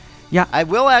either. Yeah. I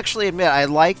will actually admit I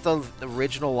like the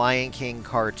original Lion King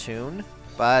cartoon,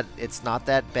 but it's not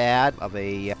that bad of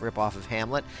a ripoff of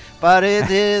Hamlet. But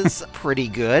it is pretty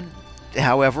good.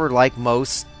 However, like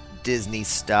most Disney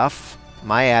stuff,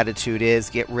 my attitude is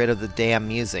get rid of the damn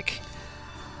music.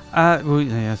 Well,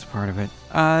 yeah, that's part of it.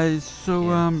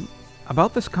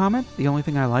 About this comment, the only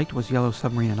thing I liked was Yellow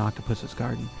Submarine and Octopus's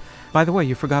Garden. By the way,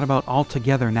 you forgot about All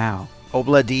Together Now.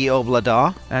 Obla Dee Obla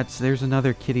Da. There's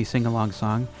another kiddie sing-along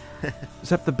song.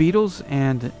 Except the Beatles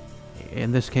and,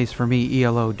 in this case for me,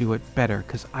 ELO do it better,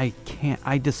 because I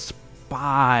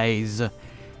despise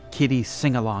kiddie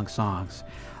sing-along songs.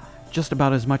 Just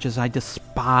about as much as I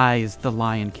despise The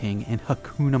Lion King and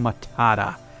Hakuna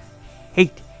Matata.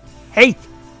 Hate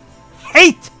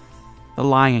The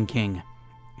Lion King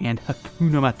and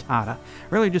Hakuna Matata.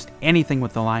 Really just anything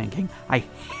with The Lion King. I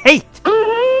hate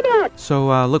it!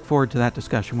 So look forward to that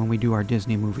discussion when we do our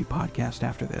Disney movie podcast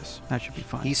after this. That should be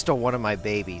fun. He stole one of my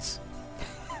babies.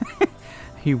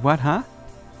 He what, huh?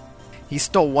 He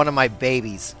stole one of my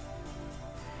babies.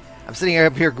 I'm sitting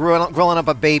up here growing up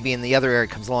a baby, and the other Eric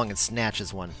comes along and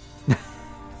snatches one.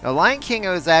 Now, Lion King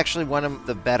was actually one of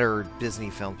the better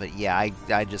Disney films, but yeah,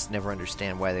 I just never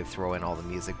understand why they throw in all the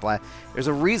music. There's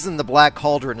a reason The Black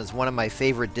Cauldron is one of my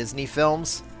favorite Disney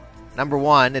films. Number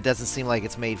one, it doesn't seem like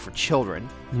it's made for children.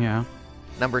 Yeah.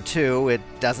 Number two, it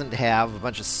doesn't have a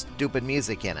bunch of stupid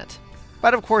music in it.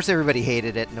 But of course, everybody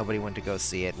hated it. Nobody went to go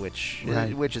see it, which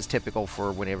is typical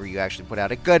for whenever you actually put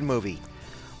out a good movie.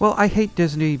 Well, I hate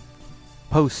Disney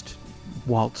post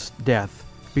Walt's death.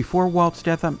 Before Walt's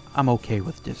death, I'm okay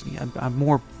with Disney. I'm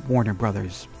more Warner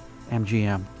Brothers,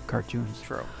 MGM cartoons.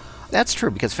 True. That's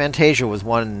true, because Fantasia was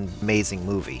one amazing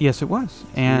movie. Yes, it was.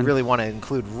 And you really want to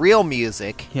include real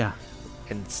music. Yeah.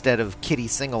 Instead of kiddie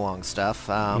sing-along stuff.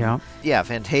 Yeah,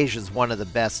 Fantasia is one of the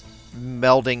best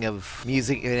melding of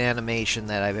music and animation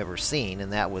that I've ever seen,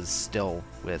 and that was still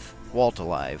with Walt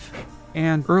alive.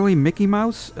 And early Mickey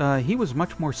Mouse, he was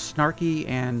much more snarky,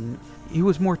 and he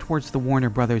was more towards the Warner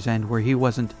Brothers end, where he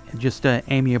wasn't just an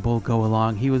amiable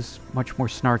go-along. He was much more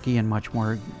snarky and much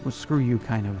more screw you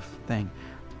kind of thing.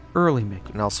 Early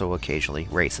Mickey. And also occasionally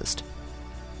racist.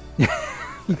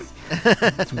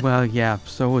 Well, yeah,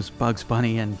 so was Bugs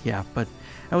Bunny, and yeah, but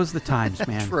that was the times,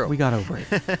 man. True. We got over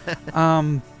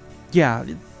it. Yeah,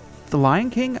 The Lion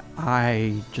King,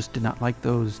 I just did not like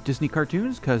those Disney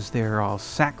cartoons because they're all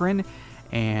saccharine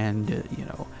and,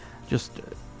 just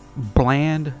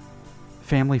bland,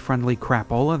 family-friendly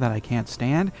crapola that I can't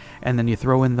stand. And then you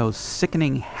throw in those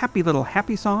sickening,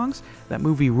 happy songs. That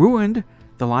movie ruined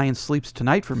The Lion Sleeps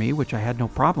Tonight for me, which I had no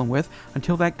problem with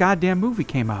until that goddamn movie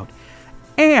came out.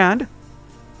 And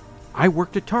I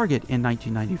worked at Target in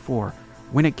 1994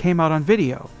 when it came out on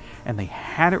video. And they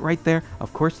had it right there.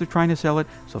 Of course they're trying to sell it,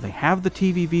 so they have the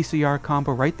TV VCR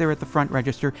combo right there at the front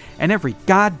register, and every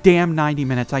goddamn 90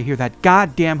 minutes I hear that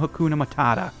goddamn Hakuna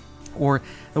Matata. Or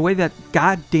the way that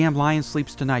goddamn Lion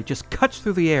Sleeps Tonight just cuts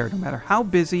through the air, no matter how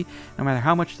busy, no matter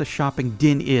how much the shopping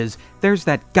din is, there's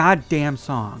that goddamn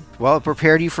song. Well, it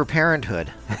prepared you for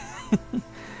parenthood.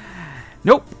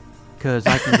 Nope. Because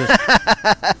I can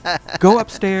just go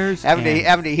upstairs having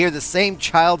to hear the same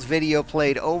child's video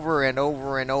played over and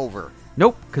over and over.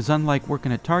 Nope, because unlike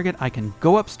working at Target, I can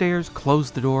go upstairs,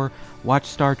 close the door, watch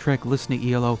Star Trek, listen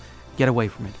to ELO, get away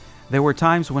from it. There were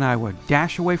times when I would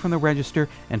dash away from the register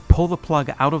and pull the plug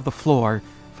out of the floor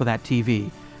for that TV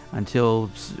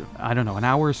until, I don't know, an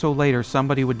hour or so later,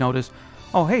 somebody would notice,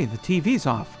 oh, hey, the TV's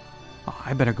off. oh,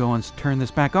 I better go and turn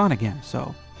this back on again.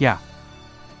 So, yeah.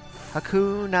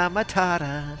 Hakuna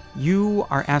Matata. You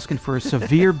are asking for a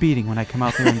severe beating when I come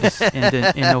out there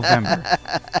in November.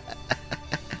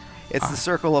 It's the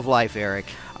circle of life, Eric.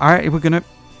 All right, we're going to...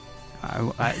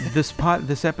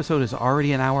 This episode is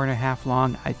already an hour and a half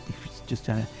long. I just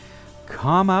going to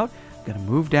calm out. Going to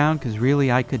move down because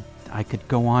really I could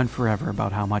go on forever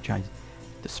about how much I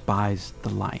despise The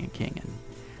Lion King, and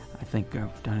I think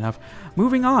I've done enough.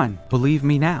 Moving on. Believe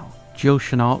Me Now. Jill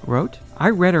Chenault wrote, I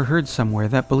read or heard somewhere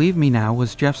that Believe Me Now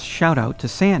was Jeff's shout out to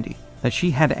Sandy, that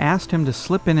she had asked him to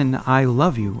slip in an I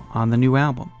Love You on the new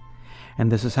album.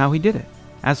 And this is how he did it.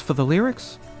 As for the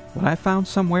lyrics, what I found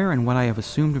somewhere and what I have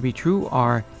assumed to be true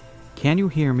are, Can you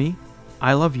hear me?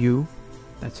 I love you.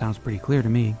 That sounds pretty clear to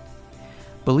me.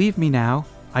 Believe me now.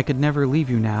 I could never leave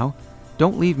you now.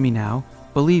 Don't leave me now.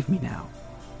 Believe me now.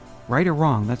 Right or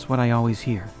wrong, that's what I always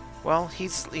hear. Well,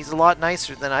 he's a lot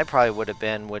nicer than I probably would have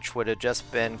been, which would have just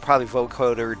been probably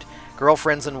vocoded,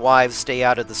 girlfriends and wives stay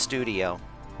out of the studio.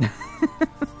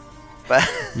 But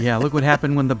yeah, look what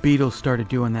happened when the Beatles started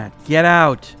doing that. Get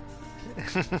out!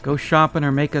 Go shopping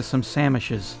or make us some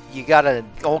sandwiches. You got an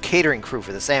old catering crew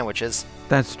for the sandwiches.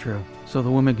 That's true. So the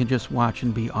women can just watch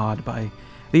and be awed by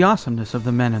the awesomeness of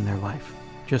the men in their life.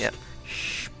 Just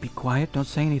shh, be quiet, don't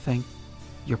say anything.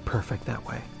 You're perfect that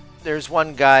way. There's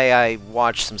one guy I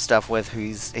watched some stuff with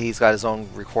who's got his own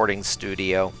recording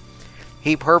studio.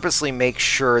 He purposely makes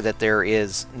sure that there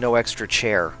is no extra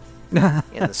chair in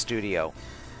the studio.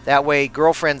 That way,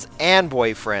 girlfriends and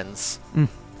boyfriends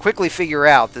quickly figure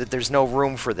out that there's no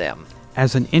room for them.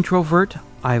 As an introvert,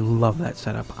 I love that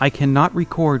setup. I cannot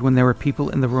record when there are people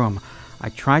in the room. I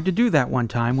tried to do that one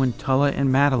time when Tulla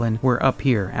and Madeline were up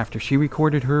here. After she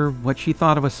recorded what she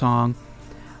thought of a song,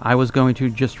 I was going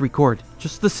to just record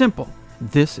just the simple.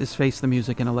 This is Face the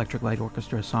Music and Electric Light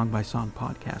Orchestra Song by Song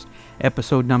podcast.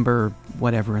 Episode number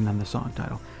whatever and then the song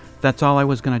title. That's all I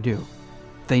was going to do.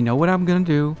 They know what I'm going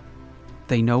to do.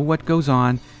 They know what goes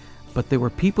on. But there were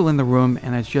people in the room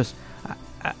and it's just,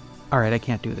 all right, I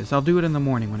can't do this. I'll do it in the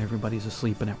morning when everybody's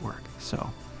asleep and at work.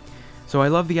 So I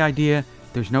love the idea.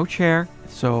 There's no chair,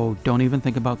 so don't even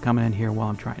think about coming in here while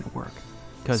I'm trying to work.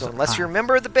 So unless you're a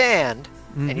member of the band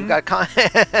and you've got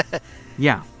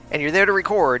yeah, and you're there to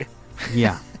record,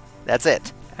 yeah, that's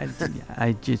it.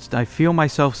 I feel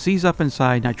myself seize up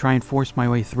inside and I try and force my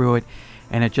way through it,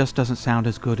 and it just doesn't sound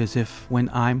as good as if when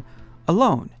I'm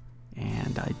alone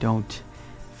and I don't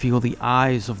feel the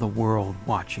eyes of the world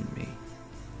watching me.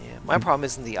 Yeah, my problem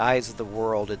isn't the eyes of the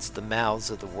world, it's the mouths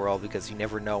of the world, because you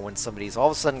never know when somebody's all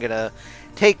of a sudden going to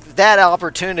take that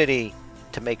opportunity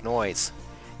to make noise.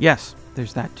 Yes,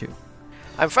 there's that too.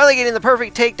 I'm finally getting the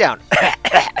perfect takedown.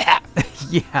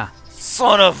 Yeah.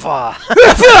 Son of a...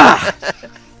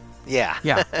 Yeah.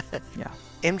 Yeah.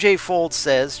 MJ Fold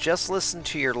says, just listen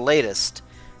to your latest.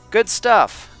 Good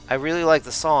stuff. I really like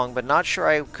the song, but not sure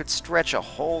I could stretch a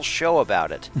whole show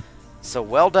about it. So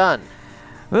well done.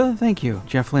 Well, thank you.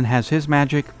 Jeff Lynne has his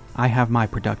magic. I have my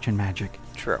production magic.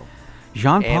 True.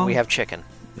 Jean-Paul... And we have chicken.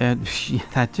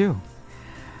 That too.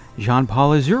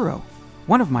 Jean-Paul Azuro,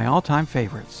 one of my all-time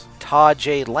favorites. Todd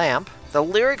J. Lamp. The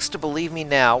lyrics to Believe Me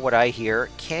Now, what I hear,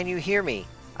 Can you hear me?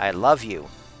 I love you.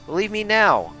 Believe me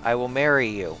now, I will marry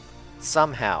you.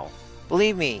 Somehow.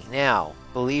 Believe me now.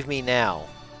 Believe me now.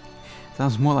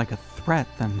 Sounds more like a threat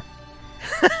than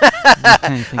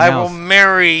anything I else. will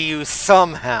marry you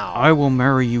somehow. I will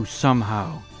marry you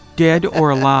somehow. Dead or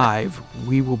alive,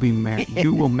 we will be married.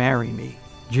 You will marry me.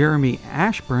 Jeremy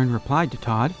Ashburn replied to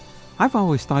Todd, I've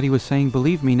always thought he was saying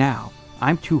believe me now.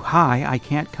 I'm too high, I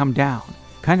can't come down.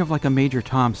 Kind of like a Major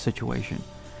Tom situation.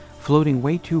 Floating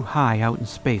way too high out in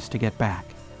space to get back.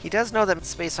 He does know that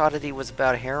Space Oddity was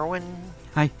about heroin?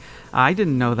 I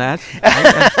didn't know that.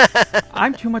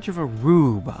 I'm too much of a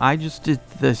rube. I just did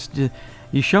this.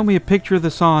 You show me a picture of the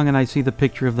song and I see the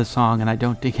picture of the song and I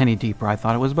don't dig any deeper. I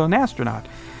thought it was about an astronaut.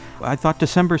 I thought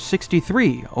December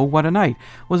 63, Oh What a Night,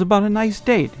 was about a nice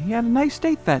date. He had a nice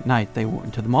date that night. They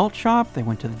went to the malt shop, they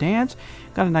went to the dance,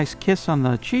 got a nice kiss on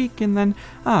the cheek, and then,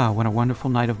 what a wonderful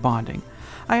night of bonding.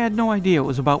 I had no idea it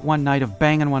was about one night of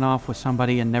banging one off with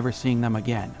somebody and never seeing them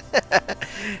again.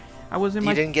 You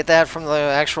didn't get that from the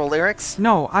actual lyrics?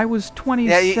 No, I was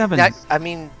 27.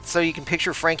 Yeah, so you can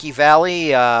picture Frankie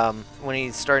Valli when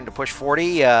he's starting to push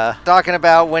 40, talking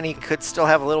about when he could still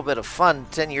have a little bit of fun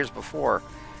 10 years before.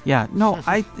 Yeah, no,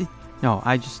 I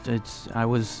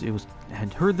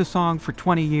had heard the song for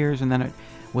 20 years and then it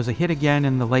was a hit again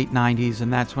in the late 90s,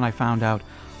 and that's when I found out,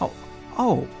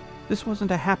 oh, This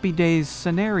wasn't a Happy Days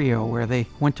scenario where they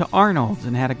went to Arnold's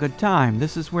and had a good time.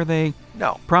 This is where they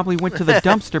probably went to the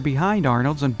dumpster behind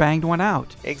Arnold's and banged one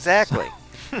out. Exactly.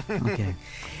 Okay.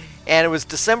 And it was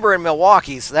December in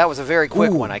Milwaukee, so that was a very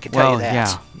quick one, I can tell you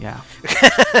that. Yeah.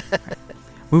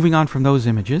 Moving on from those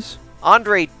images.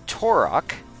 Andre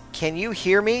Torok, can you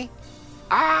hear me?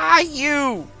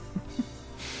 You!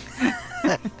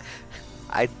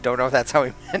 I don't know if that's how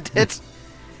he meant it.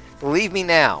 Believe me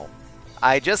now.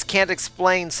 I just can't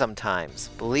explain sometimes.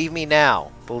 Believe me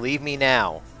now. Believe me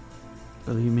now.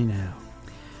 Believe me now.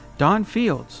 Don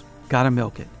Fields, gotta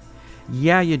milk it.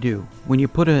 Yeah, you do. When you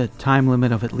put a time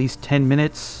limit of at least 10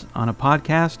 minutes on a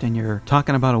podcast and you're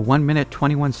talking about a 1 minute,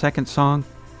 21 second song,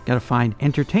 gotta find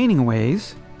entertaining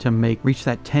ways to reach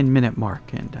that 10-minute mark,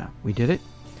 and we did it.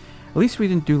 At least we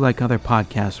didn't do like other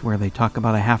podcasts where they talk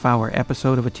about a half-hour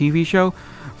episode of a TV show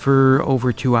for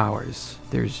over 2 hours.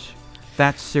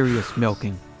 That's serious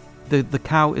milking. The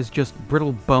cow is just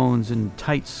brittle bones and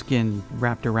tight skin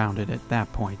wrapped around it at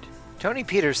that point. Tony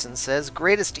Peterson says,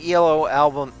 greatest ELO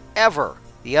album ever.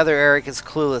 The other Eric is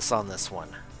clueless on this one.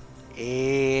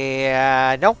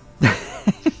 No.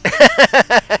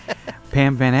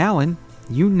 Pam Van Allen,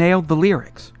 you nailed the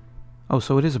lyrics. Oh,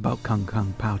 so it is about Kung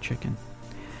Kung Pao Chicken.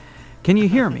 Can you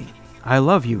hear me? I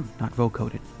love you, not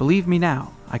vocoded. Believe me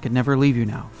now. I could never leave you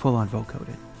now, full on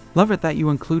vocoded. Love it that you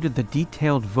included the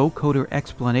detailed vocoder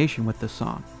explanation with the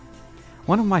song.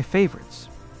 One of my favorites.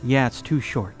 Yeah, it's too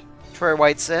short. Troy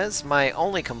White says, my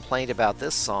only complaint about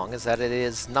this song is that it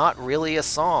is not really a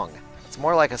song. It's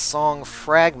more like a song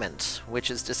fragment, which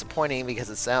is disappointing because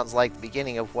it sounds like the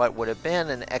beginning of what would have been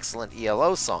an excellent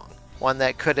ELO song. One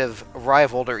that could have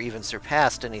rivaled or even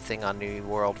surpassed anything on New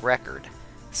World Record.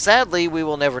 Sadly, we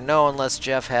will never know unless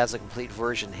Jeff has a complete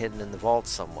version hidden in the vault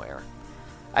somewhere.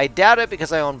 I doubt it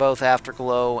because I own both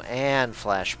Afterglow and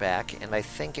Flashback, and I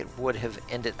think it would have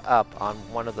ended up on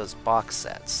one of those box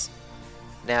sets.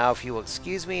 Now, if you will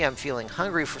excuse me, I'm feeling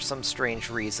hungry for some strange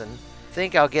reason.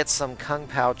 Think I'll get some Kung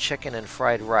Pao chicken and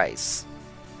fried rice.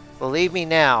 Believe me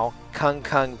now, Kung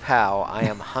Kung Pao, I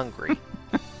am hungry.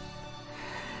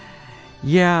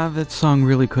 Yeah, that song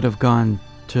really could have gone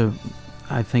to,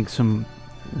 I think, some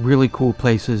really cool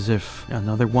places if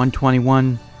another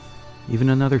 121, even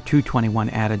another 221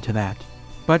 added to that.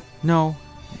 But no,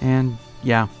 and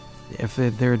yeah, if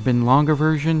there had been longer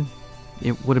version,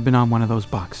 it would have been on one of those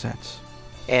box sets.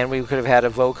 And we could have had a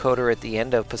vocoder at the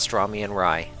end of Pastrami and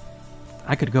Rye.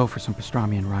 I could go for some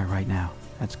Pastrami and Rye right now.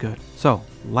 That's good. So,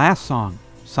 last song,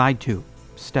 side 2,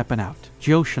 Steppin' Out.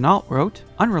 Joe Chenault wrote,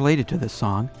 unrelated to this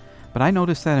song, but I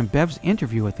noticed that in Bev's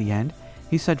interview at the end,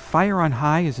 he said Fire on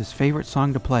High is his favorite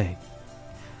song to play.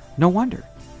 No wonder.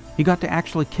 He got to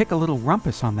actually kick a little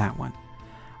rumpus on that one.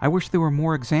 I wish there were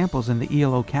more examples in the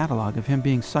ELO catalog of him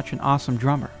being such an awesome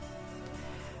drummer.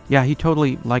 Yeah, he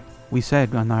totally, like we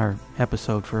said on our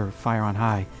episode for Fire on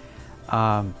High,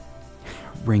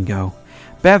 Ringo.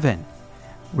 Bevan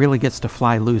really gets to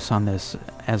fly loose on this,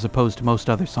 as opposed to most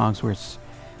other songs where it's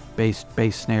bass,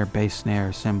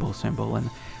 snare, cymbal, and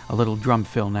a little drum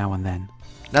fill now and then.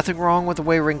 Nothing wrong with the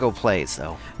way Ringo plays,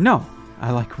 though. No,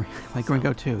 I like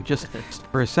Ringo too. Just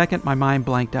for a second, my mind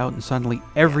blanked out, and suddenly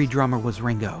every drummer was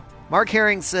Ringo. Mark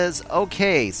Herring says,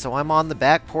 okay, so I'm on the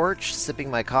back porch, sipping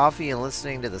my coffee and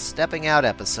listening to the Stepping Out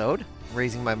episode,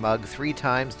 raising my mug 3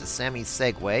 times to Sammy's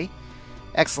segue.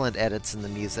 Excellent edits in the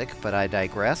music, but I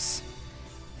digress.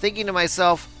 Thinking to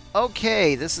myself,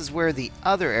 okay, this is where the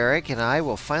other Eric and I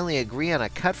will finally agree on a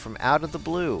cut from Out of the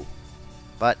Blue.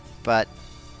 But,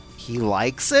 he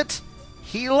likes it?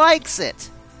 He likes it!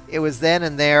 It was then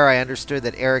and there I understood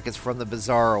that Eric is from the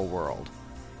Bizarro world.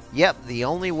 Yep, the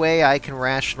only way I can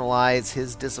rationalize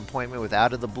his disappointment with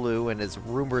Out of the Blue and his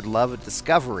rumored love of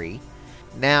Discovery,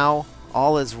 now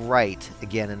all is right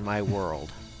again in my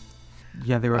world.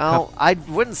 Yeah, there were I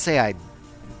wouldn't say I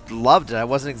loved it. I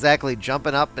wasn't exactly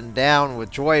jumping up and down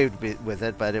with joy with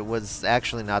it, but it was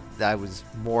actually not. I was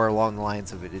more along the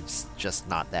lines of it's just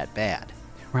not that bad.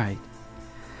 Right.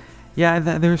 Yeah,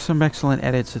 there's some excellent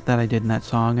edits that I did in that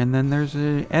song, and then there's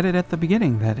an edit at the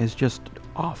beginning that is just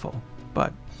awful.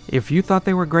 But if you thought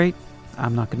they were great,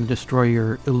 I'm not going to destroy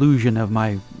your illusion of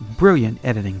my brilliant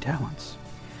editing talents.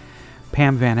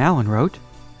 Pam Van Allen wrote,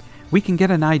 we can get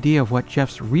an idea of what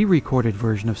Jeff's re-recorded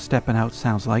version of Steppin' Out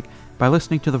sounds like by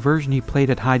listening to the version he played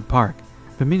at Hyde Park.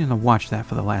 I've been meaning to watch that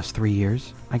for the last 3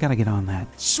 years. I gotta get on that.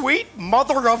 Sweet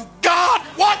mother of God,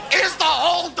 what is the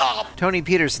holdup? Tony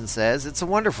Peterson says, it's a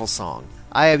wonderful song.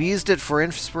 I have used it for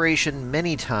inspiration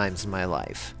many times in my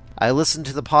life. I listened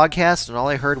to the podcast and all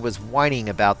I heard was whining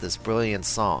about this brilliant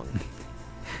song.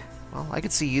 Well, I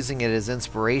could see using it as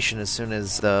inspiration as soon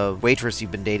as the waitress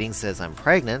you've been dating says I'm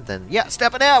pregnant, then yeah,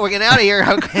 stepping out, we're getting out of here.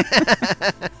 Okay.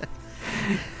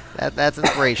 That's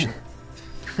inspiration.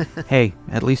 Hey,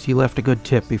 at least he left a good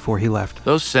tip before he left.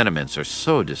 Those sentiments are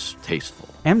so distasteful.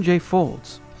 MJ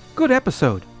Folds. Good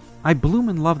episode. I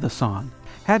bloomin' love the song.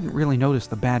 Hadn't really noticed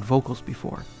the bad vocals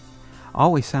before.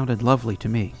 Always sounded lovely to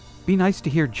me. Be nice to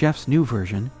hear Jeff's new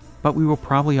version, but we will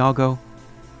probably all go,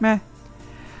 meh.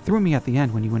 Threw me at the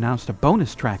end when you announced a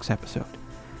bonus tracks episode.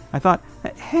 I thought,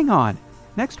 hang on,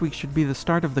 next week should be the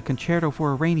start of the Concerto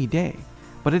for a Rainy Day,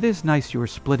 but it is nice you are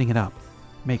splitting it up.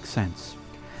 Makes sense.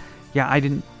 Yeah, I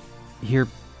didn't hear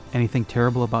anything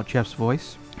terrible about Jeff's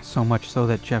voice, so much so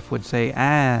that Jeff would say,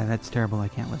 that's terrible, I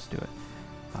can't listen to it.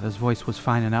 Thought his voice was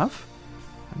fine enough.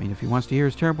 I mean, if he wants to hear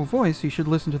his terrible voice, he should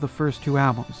listen to the first 2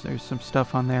 albums. There's some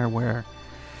stuff on there where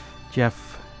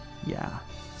Jeff,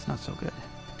 it's not so good.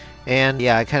 And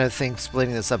yeah, I kind of think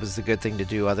splitting this up is the good thing to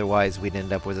do. Otherwise, we'd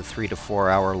end up with a 3 to 4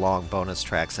 hour long bonus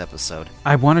tracks episode.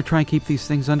 I want to try and keep these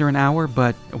things under an hour,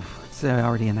 but it's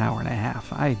already an hour and a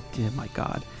half. My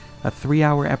God. A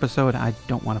 3-hour episode, I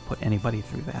don't want to put anybody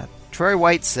through that. Troy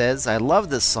White says, I love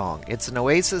this song. It's an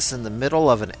oasis in the middle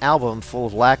of an album full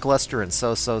of lackluster and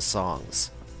so-so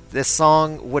songs. This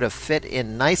song would have fit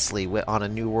in nicely on a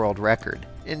New World Record.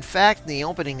 In fact, the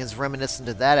opening is reminiscent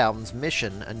of that album's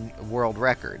Mission, a world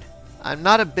record. I'm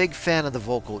not a big fan of the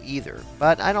vocal either,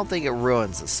 but I don't think it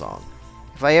ruins the song.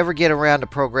 If I ever get around to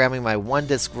programming my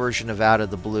 1-disc version of Out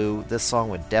of the Blue, this song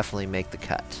would definitely make the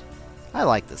cut. I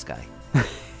like this guy.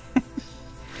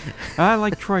 I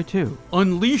like Troy too.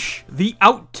 Unleash the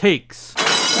outtakes.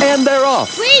 And they're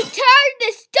off. We turned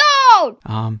the stone!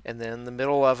 And then in the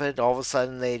middle of it, all of a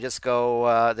sudden they just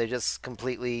go, they just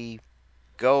completely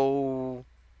go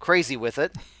crazy with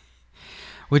it.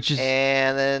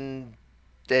 And then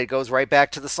it goes right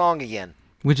back to the song again.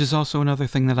 Which is also another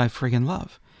thing that I friggin'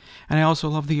 love. And I also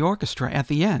love the orchestra at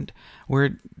the end,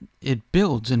 where it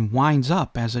builds and winds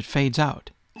up as it fades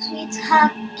out. Sweet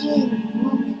talking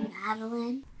woman,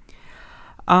 Madeline.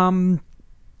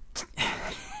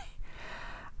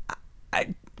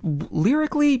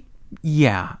 Lyrically,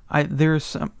 yeah. There's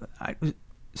some...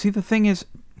 see, the thing is...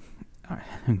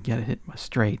 Get it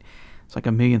straight. It's like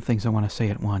a million things I want to say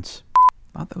at once.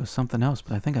 I thought there was something else,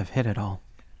 but I think I've hit it all.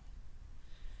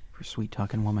 For Sweet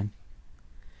Talking Woman.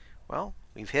 Well,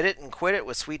 we've hit it and quit it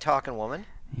with Sweet Talking Woman.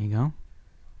 There you go.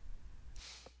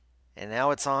 And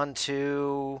now it's on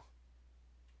to...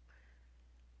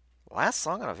 last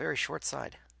song on a very short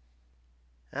side.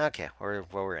 Okay,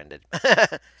 we're ended.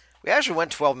 We actually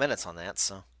went 12 minutes on that,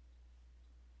 so.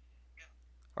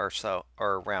 Or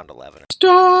around 11.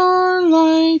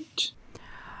 Starlight.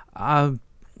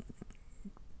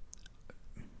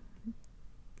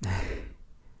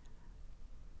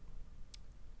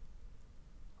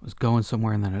 Was going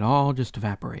somewhere and then it all just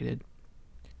evaporated.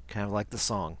 Kind of like the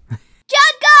song.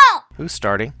 Jungle! Who's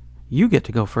starting? You get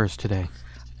to go first today.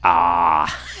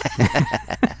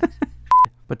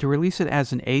 But to release it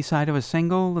as an A-side of a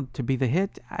single, to be the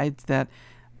hit, that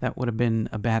would have been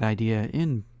a bad idea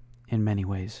in many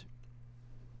ways.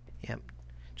 Yeah,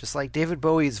 just like David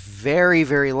Bowie's very,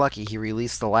 very lucky he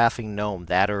released The Laughing Gnome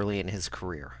that early in his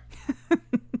career.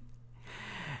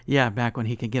 Yeah, back when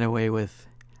he could get away with,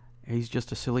 he's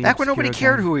just a silly... Back when nobody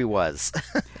cared who he was.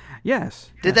 Yes.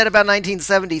 Did that about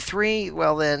 1973?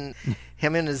 Well then,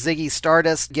 him and his Ziggy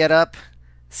Stardust get up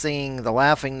singing The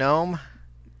Laughing Gnome.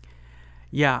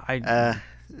 Yeah,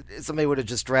 somebody would have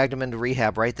just dragged him into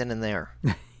rehab right then and there.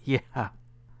 Yeah.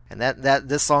 And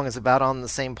this song is about on the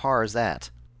same par as that.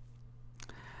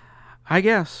 I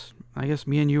guess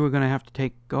me and you are going to have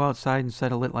to go outside and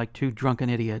settle it like 2 drunken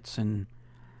idiots and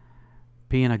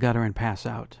pee in a gutter and pass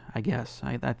out, I guess.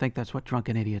 I think that's what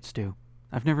drunken idiots do.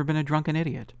 I've never been a drunken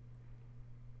idiot.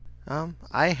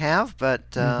 I have,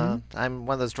 but I'm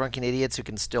one of those drunken idiots who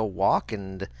can still walk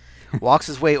and walks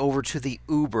his way over to the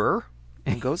Uber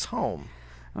and goes home.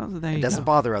 Well, there it doesn't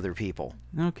bother other people.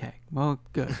 Okay, well,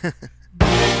 good.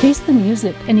 Face the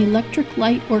Music, an Electric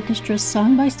Light Orchestra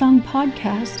song-by-song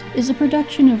podcast, is a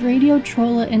production of Radio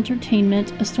Trolla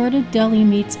Entertainment, Assorted Deli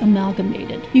Meats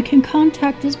Amalgamated. You can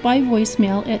contact us by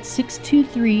voicemail at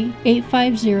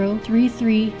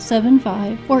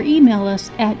 623-850-3375 or email us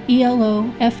at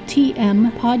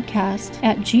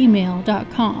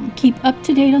eloftmpodcast@gmail.com. Keep up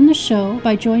to date on the show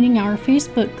by joining our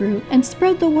Facebook group and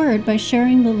spread the word by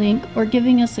sharing the link or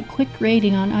giving us a quick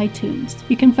rating on iTunes.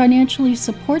 You can financially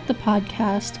support the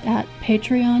podcast at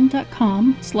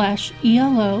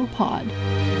patreon.com/ELOpod.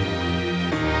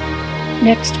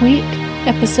 Next week,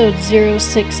 episode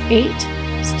 068,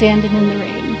 Standing in the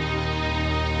Rain.